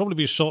should probably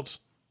be shot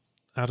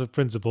out of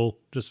principle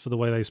just for the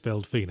way they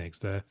spelled Phoenix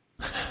there.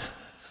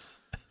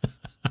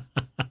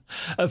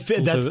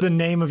 That's the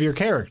name of your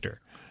character.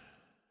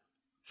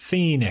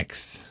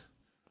 Phoenix.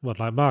 What,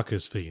 like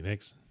Marcus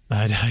Phoenix?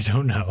 I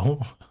don't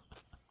know.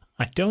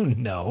 I don't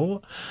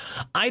know.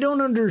 I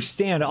don't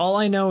understand. All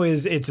I know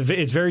is it's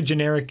very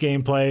generic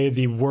gameplay.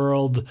 The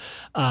world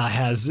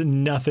has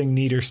nothing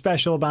neat or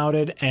special about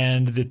it.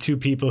 And the two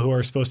people who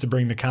are supposed to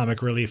bring the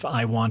comic relief,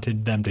 I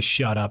wanted them to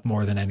shut up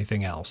more than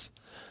anything else.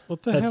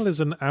 What the hell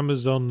is an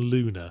Amazon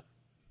Luna?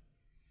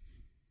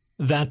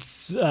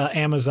 That's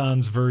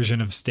Amazon's version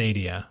of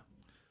Stadia.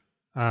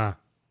 I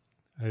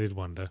did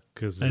wonder,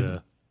 because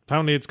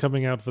apparently it's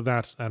coming out for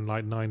that and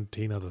like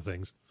 19 other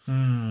things.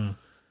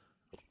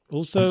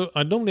 Also,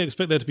 I normally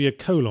expect there to be a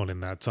colon in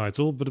that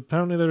title, but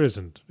apparently there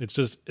isn't. It's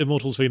just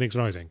Immortals Phoenix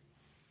Rising.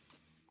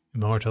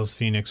 Immortals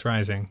Phoenix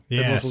Rising.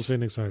 Yes. Immortals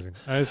Phoenix Rising.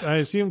 I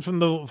assumed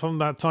from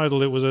that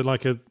title it was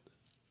a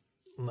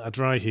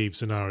dry heap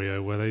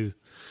scenario where they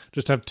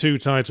just have two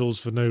titles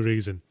for no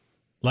reason.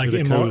 Like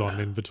with a colon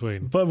in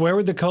between. But where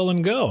would the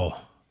colon go?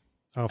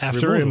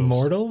 After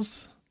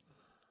Immortals?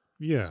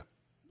 Yeah.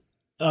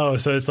 Oh,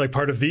 so it's like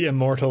part of the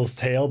Immortals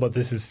tale, but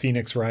this is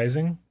Phoenix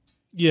Rising?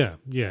 Yeah,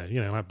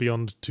 like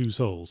Beyond Two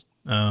Souls.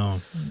 Oh.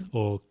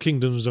 Or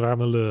Kingdoms of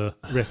Amalur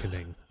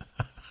Reckoning.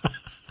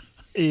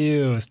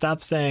 Ew,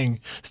 stop saying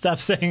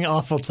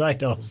awful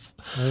titles.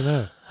 I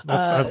know.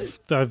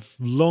 I've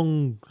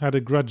long had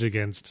a grudge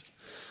against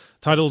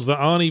titles that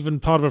aren't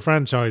even part of a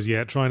franchise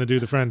yet, trying to do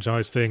the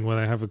franchise thing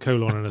where they have a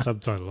colon and a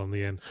subtitle on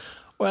the end.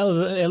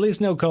 Well, at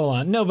least no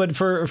colon. No, but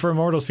for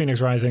Immortals Phoenix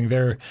Rising,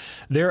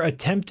 they're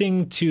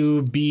attempting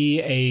to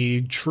be a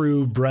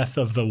true Breath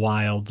of the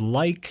Wild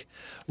like,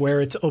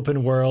 where it's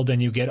open world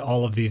and you get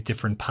all of these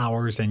different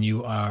powers, and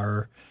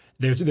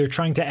they're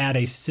trying to add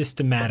a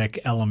systematic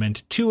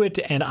element to it,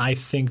 and I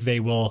think they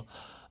will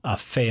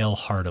fail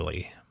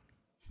heartily.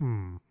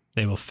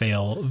 They will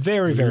fail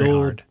very, very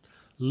hard.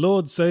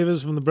 Lord save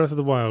us from the Breath of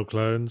the Wild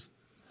clones.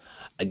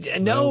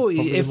 No,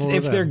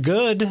 if they're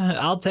good,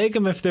 I'll take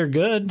them if they're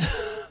good.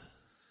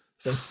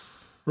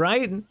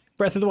 Right?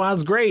 Breath of the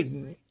Wild's great.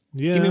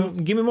 Yeah.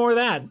 Give me more of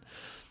that.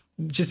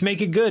 Just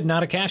make it good,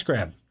 not a cash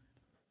grab.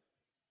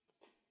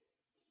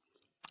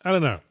 I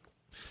don't know.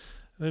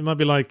 It might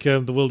be like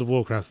the World of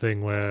Warcraft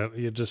thing where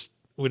we're just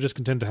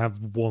content to have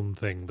one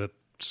thing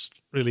that's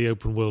really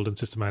open world and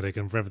systematic,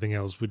 and for everything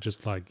else we're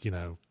just like,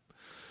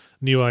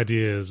 new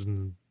ideas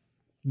and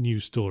new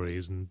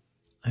stories and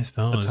I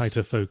suppose a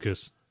tighter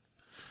focus.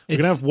 You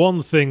can have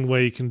one thing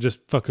where you can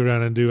just fuck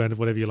around and do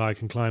whatever you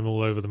like and climb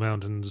all over the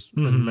mountains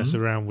and mess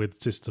around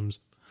with systems.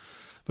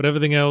 But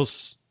everything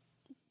else,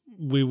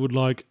 we would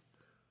like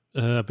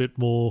a bit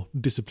more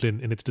discipline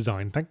in its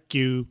design. Thank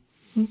you.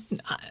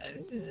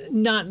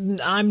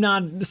 I'm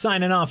not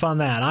signing off on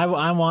that.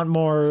 I want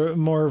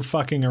more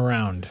fucking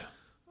around.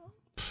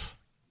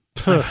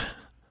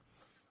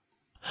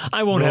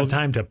 I won't have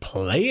time to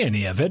play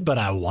any of it, but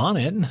I want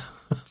it.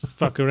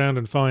 Fuck around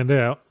and find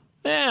out.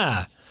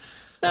 Yeah.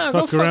 No,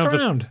 go fuck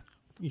around.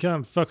 You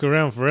can't fuck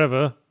around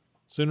forever.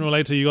 Sooner or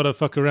later, you got to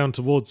fuck around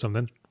towards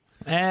something.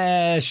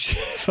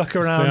 Fuck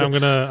around. So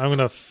I'm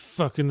gonna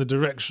fuck in the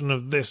direction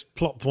of this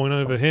plot point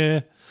over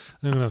here.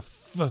 I'm gonna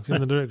fuck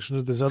in the direction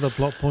of this other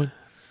plot point.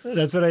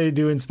 That's what I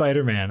do in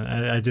Spider-Man.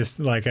 I just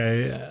like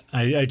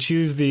I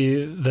choose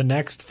the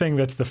next thing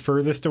that's the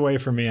furthest away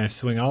from me. I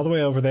swing all the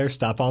way over there,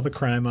 stop all the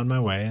crime on my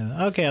way.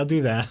 Okay, I'll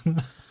do that.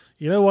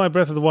 You know why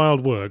Breath of the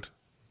Wild worked?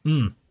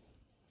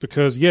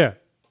 Because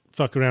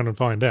fuck around and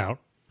find out.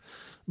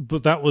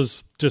 But that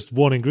was just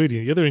one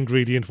ingredient. The other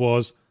ingredient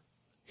was,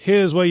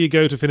 here's where you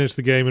go to finish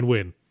the game and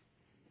win.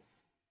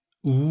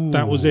 Ooh.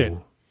 That was it.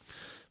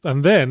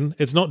 And then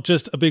it's not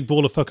just a big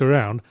ball of fuck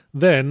around.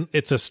 Then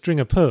it's a string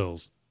of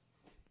pearls.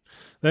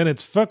 Then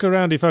it's fuck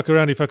aroundy,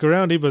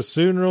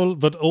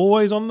 but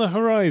always on the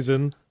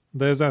horizon,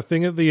 there's that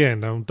thing at the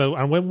end.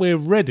 And when we're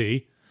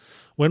ready,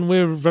 when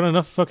we've run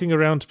enough fucking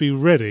around to be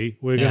ready,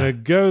 we're going to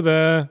go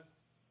there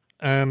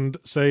and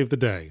save the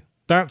day.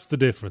 That's the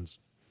difference.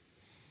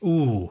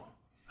 Ooh,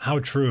 how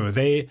true.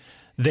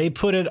 They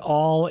put it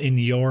all in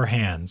your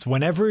hands.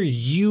 Whenever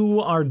you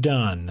are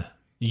done,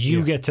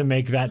 you get to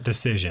make that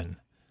decision.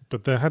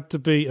 But there had to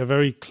be a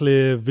very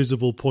clear,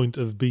 visible point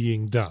of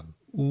being done.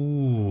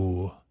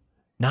 Ooh.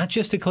 Not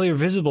just a clear,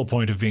 visible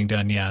point of being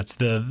done, It's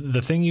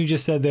the thing you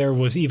just said there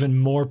was even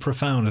more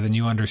profound than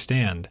you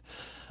understand.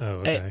 Oh,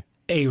 okay.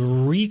 A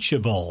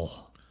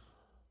reachable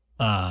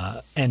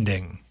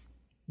ending.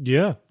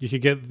 Yeah, you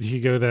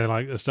could go there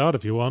like a start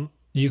if you want.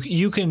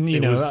 You can,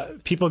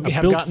 people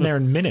have built gotten there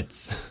in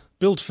minutes.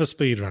 Built for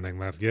speedrunning,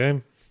 that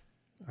game.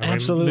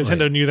 Absolutely.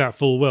 Nintendo knew that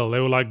full well. They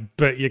were like,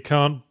 bet you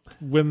can't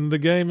win the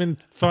game in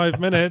 5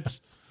 minutes.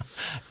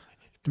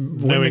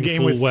 Knowing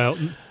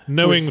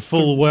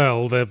full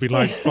well there'd be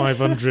like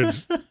 500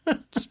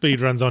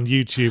 speedruns on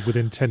YouTube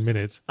within 10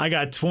 minutes. I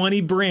got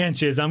 20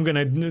 branches. I'm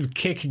going to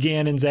kick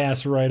Ganon's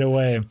ass right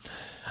away.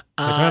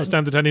 I can't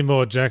stand it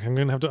anymore, Jack. I'm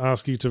going to have to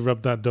ask you to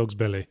rub that dog's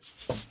belly.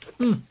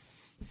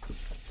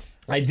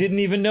 I didn't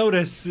even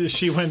notice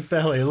she went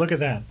belly. Look at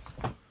that.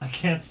 I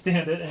can't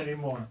stand it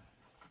anymore.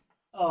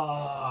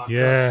 Oh,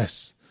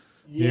 yes.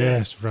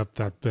 Yes, rub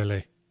that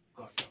belly.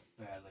 Good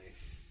belly.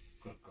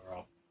 Good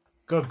girl.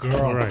 Good girl.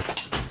 All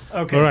right.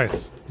 Okay. All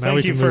right. Now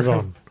we can move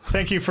on.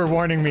 Thank you for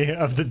warning me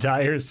of the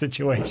dire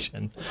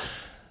situation.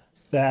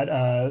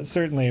 That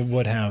certainly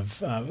would have,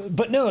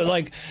 but no,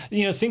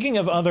 thinking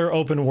of other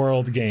open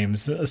world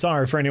games.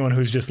 Sorry for anyone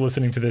who's just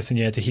listening to this and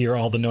you had to hear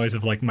all the noise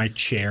of like my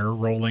chair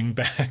rolling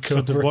back.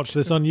 Should have watched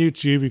this on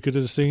YouTube. You could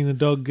have seen a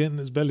dog getting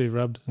his belly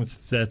rubbed.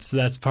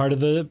 That's part of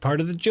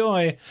the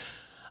joy.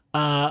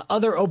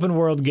 Other open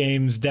world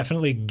games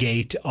definitely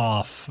gate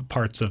off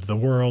parts of the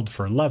world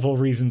for level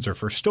reasons or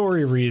for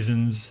story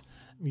reasons.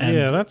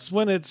 Yeah, that's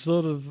when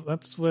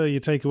that's where you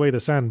take away the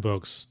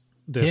sandbox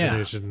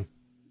definition. Yeah.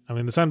 I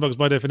mean, the sandbox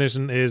by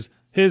definition is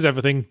here's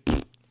everything,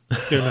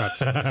 go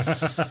nuts.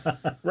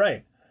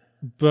 Right.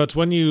 But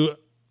when you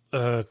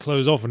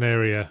close off an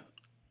area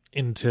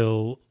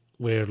until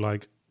we're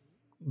like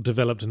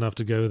developed enough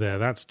to go there,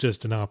 that's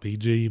just an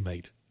RPG,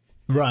 mate.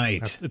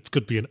 Right. It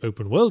could be an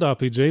open world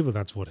RPG, but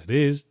that's what it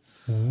is.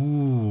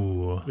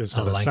 Ooh, it's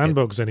not a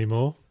sandbox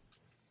anymore.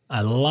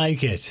 I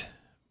like it.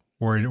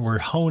 We're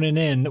honing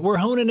in. We're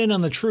honing in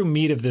on the true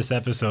meat of this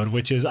episode,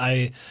 which is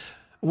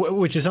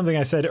something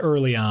I said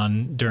early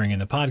on during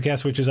the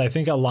podcast, which is I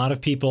think a lot of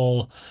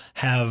people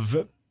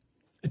have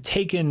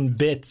taken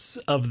bits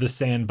of the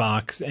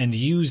sandbox and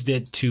used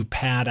it to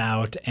pad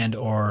out and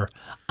or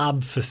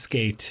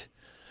obfuscate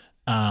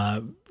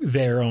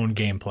their own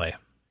gameplay.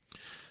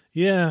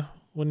 Yeah,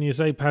 when you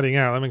say padding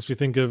out, that makes me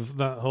think of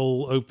that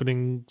whole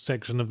opening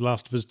section of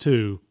Last of Us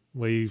 2,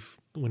 when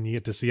you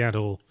get to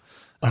Seattle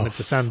and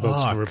it's a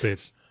sandbox for a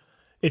bit.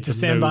 It's a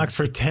sandbox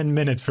for 10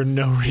 minutes for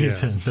no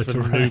reason. Yeah, that's for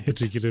right. no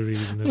particular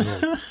reason at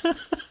all.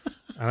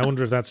 And I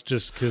wonder if that's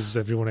just because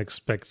everyone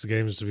expects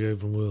games to be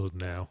open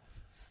world now.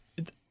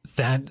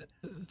 That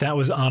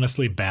was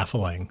honestly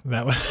baffling.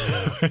 That was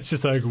it's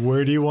just like,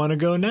 where do you want to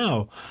go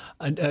now?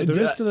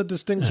 There is still a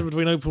distinction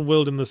between open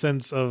world in the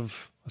sense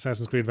of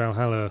Assassin's Creed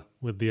Valhalla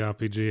with the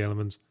RPG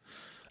elements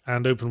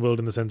and open world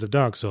in the sense of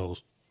Dark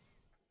Souls.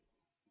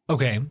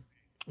 Okay.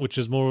 Which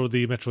is more of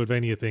the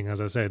Metroidvania thing, as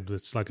I said.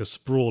 It's like a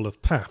sprawl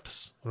of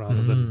paths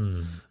rather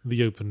than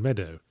the open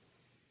meadow.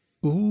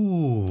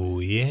 Ooh,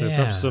 yeah. So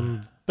perhaps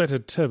some better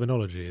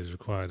terminology is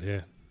required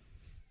here.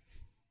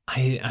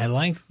 I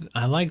like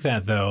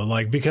that though,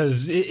 like,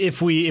 because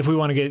if we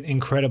want to get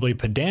incredibly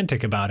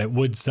pedantic about it,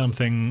 would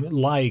something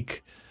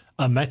like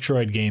a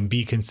Metroid game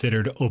be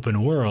considered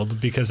open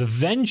world? Because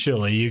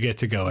eventually you get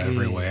to go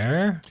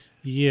everywhere.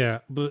 Yeah,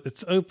 but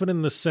it's open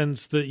in the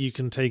sense that you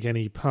can take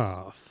any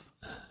path.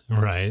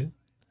 Right.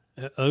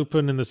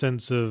 Open in the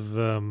sense of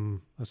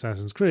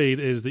Assassin's Creed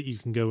is that you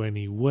can go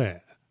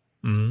anywhere.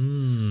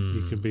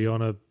 You can be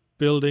on a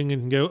building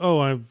and go, oh,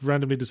 I've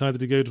randomly decided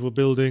to go to a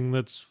building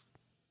that's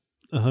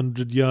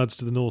 100 yards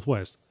to the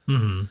northwest.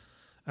 Mm-hmm.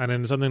 And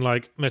in something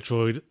like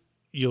Metroid,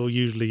 you're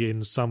usually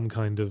in some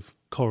kind of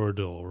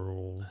corridor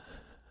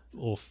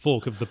or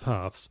fork of the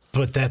paths.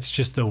 But that's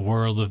just the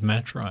world of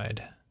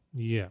Metroid.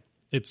 Yeah.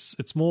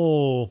 It's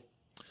more...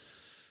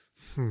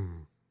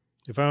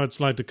 If I would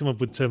like to come up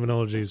with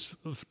terminologies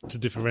to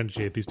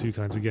differentiate these two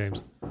kinds of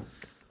games.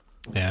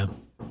 Yeah.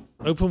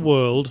 Open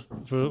world,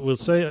 we'll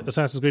say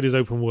Assassin's Creed is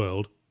open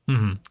world,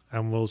 and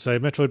we'll say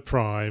Metroid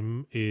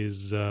Prime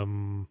is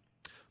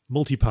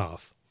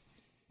multipath.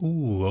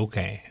 Ooh,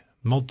 okay.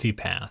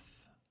 Multipath.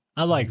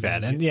 I like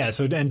that. And yeah,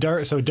 so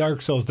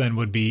Dark Souls then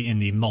would be in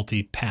the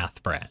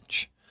multipath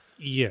branch.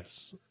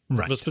 Yes.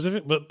 Right.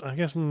 But I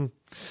guess...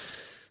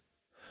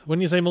 when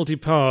you say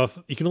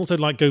multipath, you can also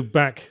like go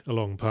back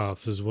along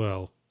paths as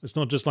well. It's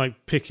not just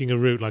like picking a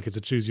route like it's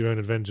a choose your own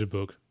adventure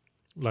book,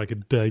 like a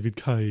David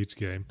Cage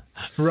game.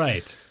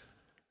 Right.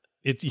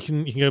 You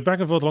can go back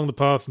and forth along the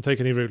path and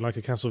take any route like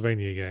a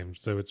Castlevania game.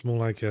 So it's more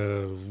like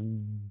a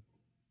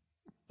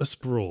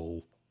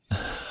sprawl.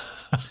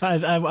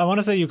 I want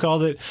to say you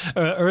called it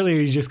earlier.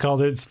 You just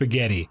called it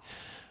spaghetti.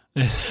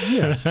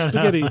 Yeah,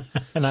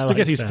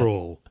 spaghetti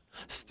sprawl.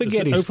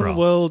 Spaghetti open sprawl.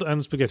 World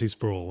and spaghetti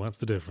sprawl. That's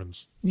the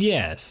difference.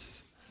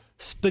 Yes,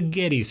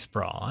 spaghetti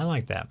sprawl. I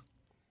like that.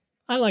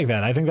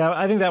 I think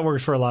that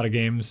works for a lot of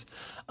games,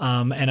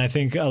 and I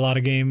think a lot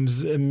of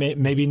games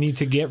maybe need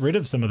to get rid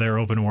of some of their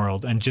open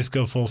world and just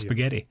go full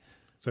spaghetti.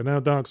 So now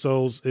Dark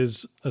Souls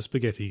is a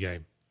spaghetti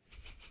game.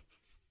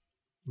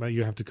 Now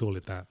you have to call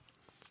it that.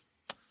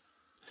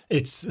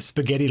 It's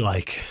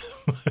spaghetti-like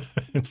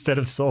instead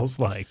of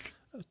Souls-like.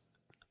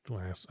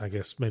 Well, I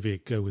guess maybe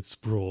go with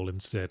sprawl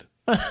instead.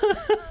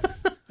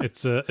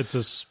 It's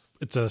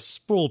a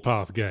sprawl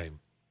path game.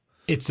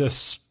 It's a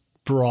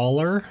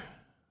sprawler.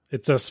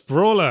 It's a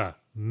sprawler.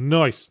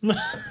 Nice.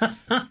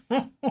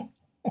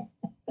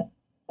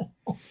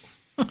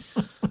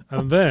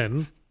 And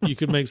then you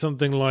could make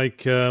something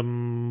like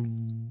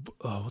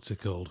what's it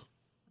called?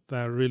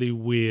 That really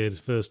weird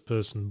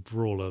first-person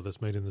brawler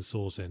that's made in the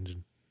Source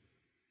engine.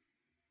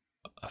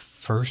 A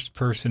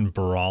first-person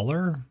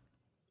brawler?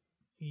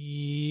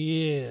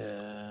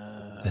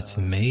 Yeah. That's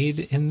made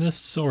in the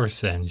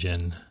Source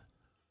engine.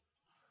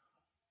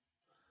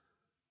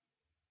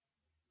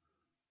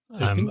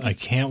 I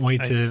can't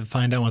wait to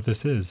find out what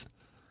this is.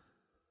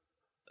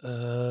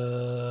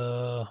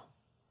 I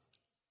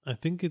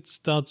think it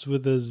starts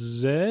with a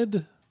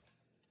Z.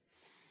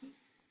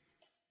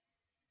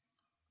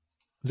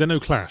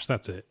 Xenoclash,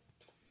 that's it.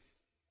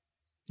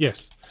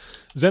 Yes.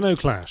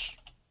 Xenoclash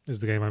is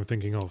the game I'm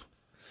thinking of.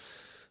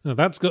 Now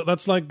that's got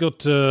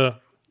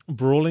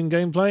brawling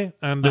gameplay,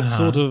 and it's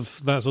sort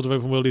of that sort of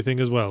open worldy thing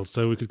as well.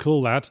 So we could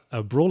call that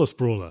a brawler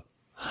sprawler.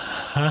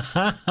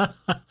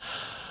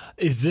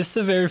 Is this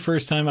the very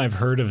first time I've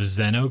heard of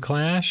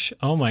Xenoclash?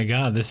 Oh my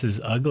god, this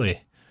is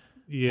ugly.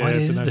 Yeah, what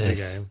it's is an ugly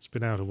this? game. It's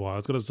been out a while.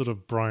 It's got a sort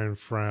of Brian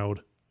Froud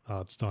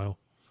art style.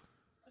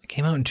 It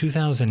came out in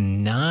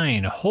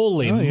 2009.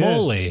 Holy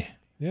moly.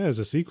 Yeah, there's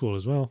a sequel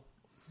as well.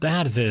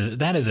 That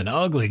is an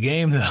ugly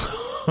game, though.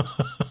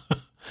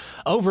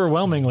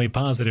 Overwhelmingly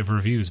positive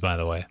reviews, by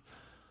the way.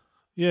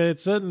 Yeah,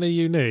 it's certainly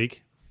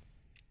unique.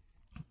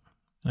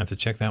 I have to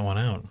check that one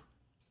out.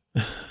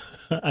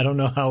 I don't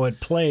know how it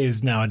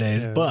plays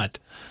nowadays, but...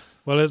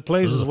 Well, it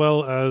plays as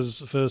well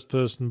as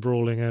first-person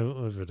brawling,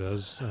 however it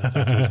does.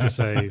 That is to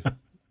say,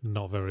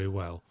 not very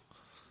well.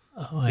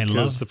 Oh,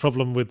 Because the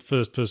problem with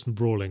first-person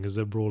brawling is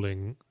that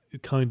brawling,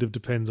 it kind of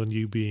depends on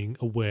you being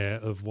aware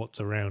of what's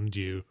around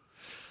you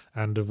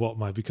and of what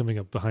might be coming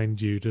up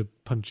behind you to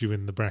punch you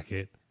in the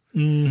bracket.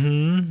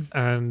 Mm-hmm.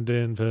 And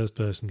in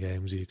first-person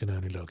games, you can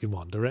only look in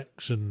one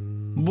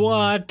direction.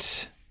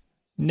 What?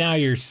 Now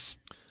you're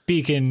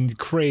speaking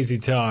crazy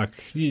talk.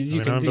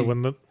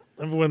 Remember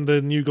when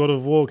the new God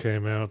of War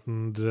came out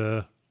and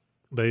the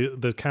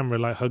camera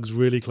like hugs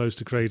really close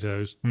to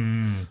Kratos,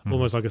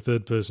 almost like a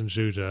third-person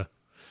shooter.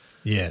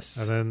 Yes.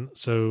 And then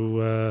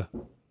so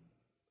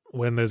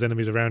when there's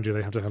enemies around you,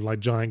 they have to have like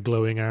giant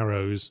glowing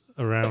arrows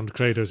around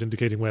Kratos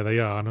indicating where they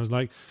are. And I was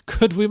like,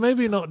 could we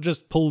maybe not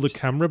just pull the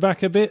camera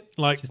back a bit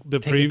like the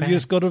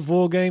previous God of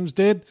War games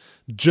did?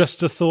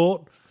 Just a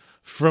thought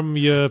from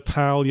your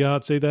pal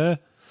Yahtzee there.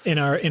 In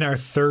our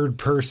third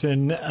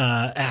person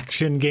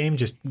action game,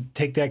 just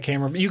take that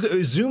camera. You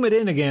could zoom it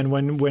in again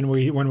when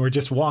we're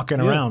just walking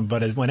around,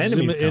 but when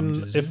enemies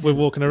come, if we're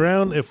walking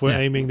around, if we're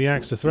aiming the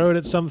axe to throw it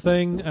at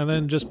something, and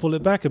then just pull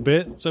it back a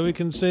bit so we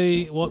can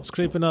see what's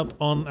creeping up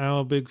on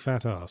our big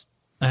fat ass.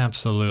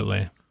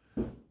 Absolutely.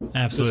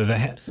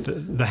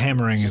 The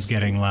hammering is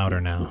getting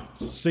louder now.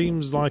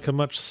 Seems like a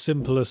much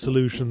simpler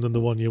solution than the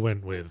one you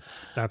went with.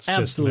 That's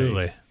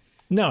absolutely. Just me.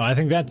 No, I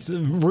think that's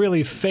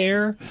really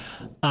fair.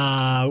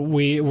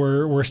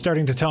 We're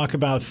starting to talk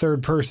about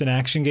third-person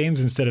action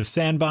games instead of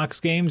sandbox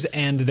games,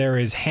 and there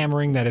is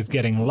hammering that is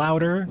getting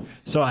louder.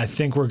 So I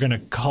think we're going to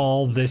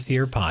call this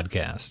here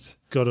podcast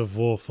God of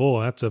War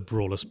 4. That's a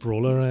brawler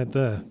sprawler right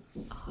there.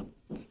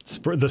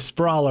 The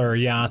sprawler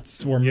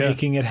yachts were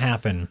making it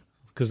happen.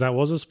 Because that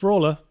was a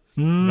sprawler.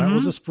 Mm-hmm. That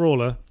was a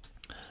sprawler.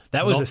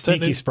 That was a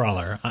sneaky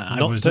sprawler.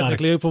 Not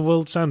technically open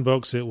world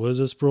sandbox. It was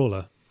a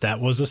sprawler. That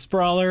was a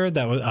sprawler.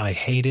 I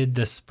hated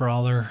the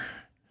sprawler.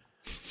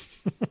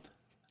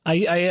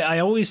 I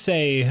always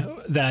say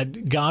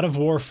that God of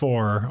War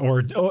 4,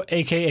 or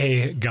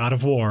AKA God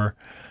of War,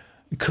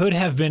 could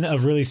have been a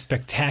really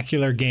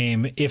spectacular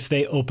game if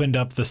they opened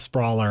up the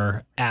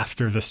sprawler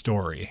after the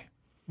story.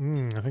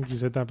 I think you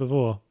said that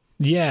before.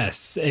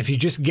 Yes, if you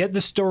just get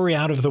the story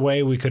out of the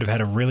way, we could have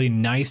had a really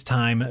nice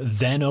time,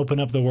 then open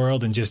up the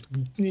world and just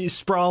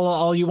sprawl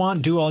all you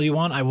want, do all you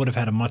want. I would have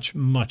had a much,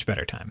 much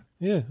better time.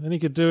 Yeah, and you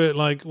could do it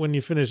like when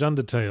you finish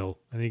Undertale,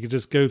 and you could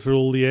just go through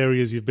all the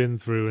areas you've been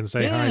through and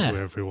say hi to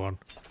everyone.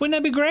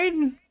 Wouldn't that be great?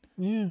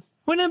 Yeah.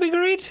 Wouldn't that be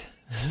great?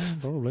 Yeah,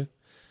 probably.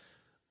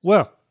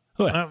 Well,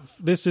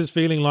 this is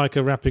feeling like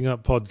a wrapping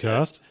up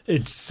podcast.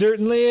 It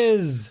certainly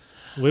is.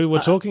 We were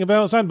talking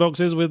about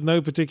sandboxes with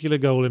no particular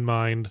goal in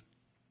mind.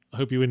 I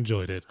hope you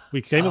enjoyed it.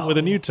 We came up with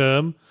a new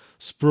term,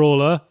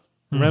 sprawler.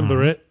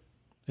 Remember it.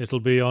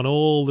 It'll be on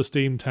all the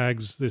Steam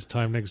tags this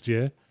time next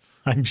year.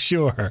 I'm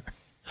sure.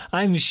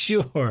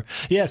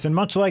 Yes, and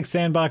much like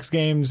sandbox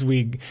games,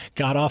 we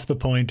got off the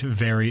point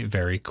very,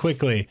 very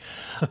quickly.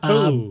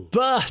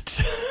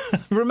 But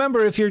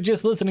remember, if you're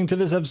just listening to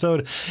this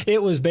episode,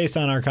 it was based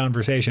on our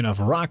conversation of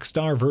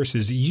Rockstar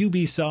versus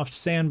Ubisoft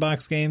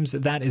sandbox games.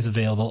 That is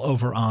available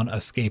over on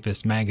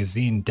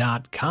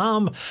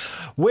escapistmagazine.com,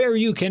 where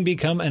you can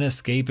become an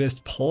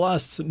Escapist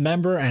Plus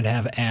member and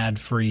have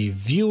ad-free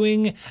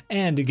viewing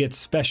and get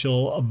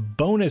special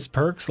bonus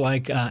perks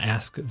like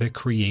Ask the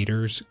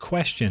Creators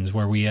Questions,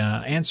 where we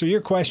answer your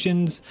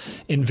questions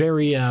in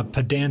very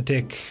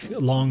pedantic,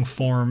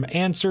 long-form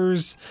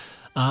answers.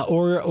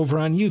 or over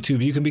on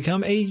YouTube. You can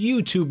become a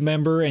YouTube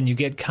member and you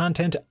get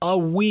content a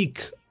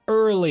week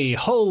early.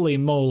 Holy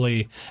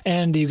moly.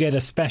 And you get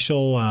a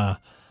special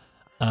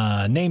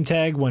name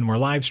tag when we're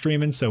live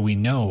streaming, so we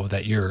know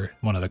that you're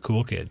one of the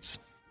cool kids.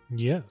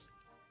 Yes.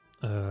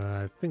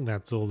 I think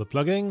that's all the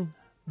plugging.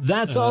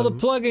 That's all the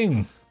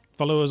plugging.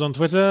 Follow us on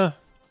Twitter.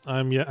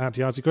 I'm at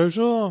Yahtzee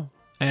Croshaw.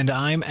 And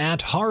I'm at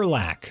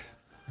Harlack.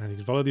 And you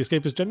can follow The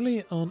Escapist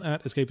generally on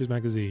at Escapist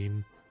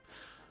Magazine.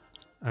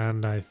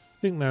 And I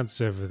think that's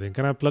everything.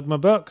 Can I plug my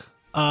book?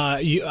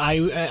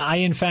 I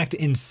in fact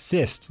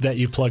insist that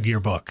you plug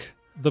your book.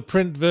 The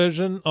print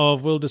version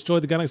of We'll Destroy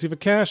the Galaxy for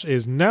Cash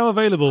is now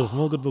available from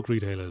all good book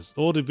retailers.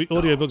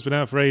 Audiobook's been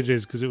out for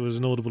ages because it was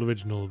an Audible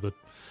original, but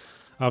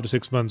after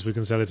 6 months we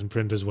can sell it in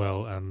print as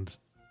well, and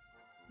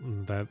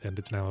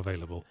it's now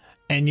available.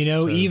 And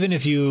even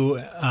if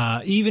you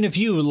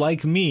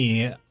like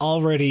me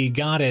already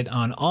got it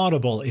on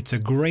Audible, it's a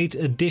great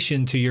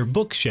addition to your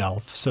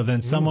bookshelf. So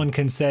then someone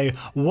can say,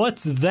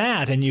 "What's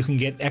that?" and you can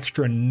get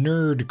extra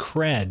nerd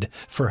cred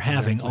for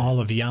having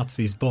all of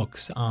Yahtzee's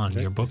books on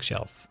your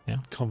bookshelf. Yeah,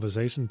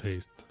 conversation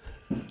piece.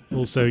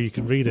 Also, you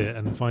can read it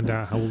and find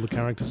out how all the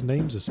characters'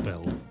 names are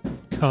spelled.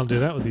 Can't do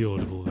that with the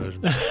Audible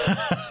version.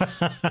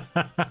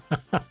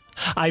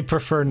 I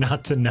prefer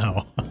not to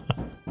know.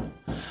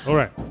 All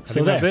right, I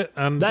think that's it.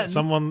 And I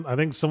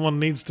think someone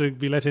needs to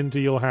be let into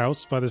your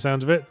house by the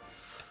sound of it.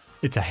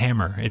 It's a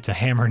hammer. It's a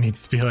hammer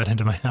needs to be let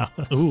into my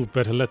house. Ooh,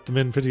 better let them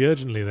in pretty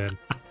urgently then.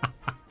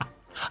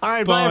 All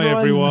right, bye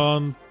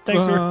everyone.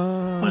 Thanks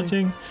for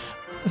watching,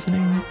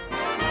 listening.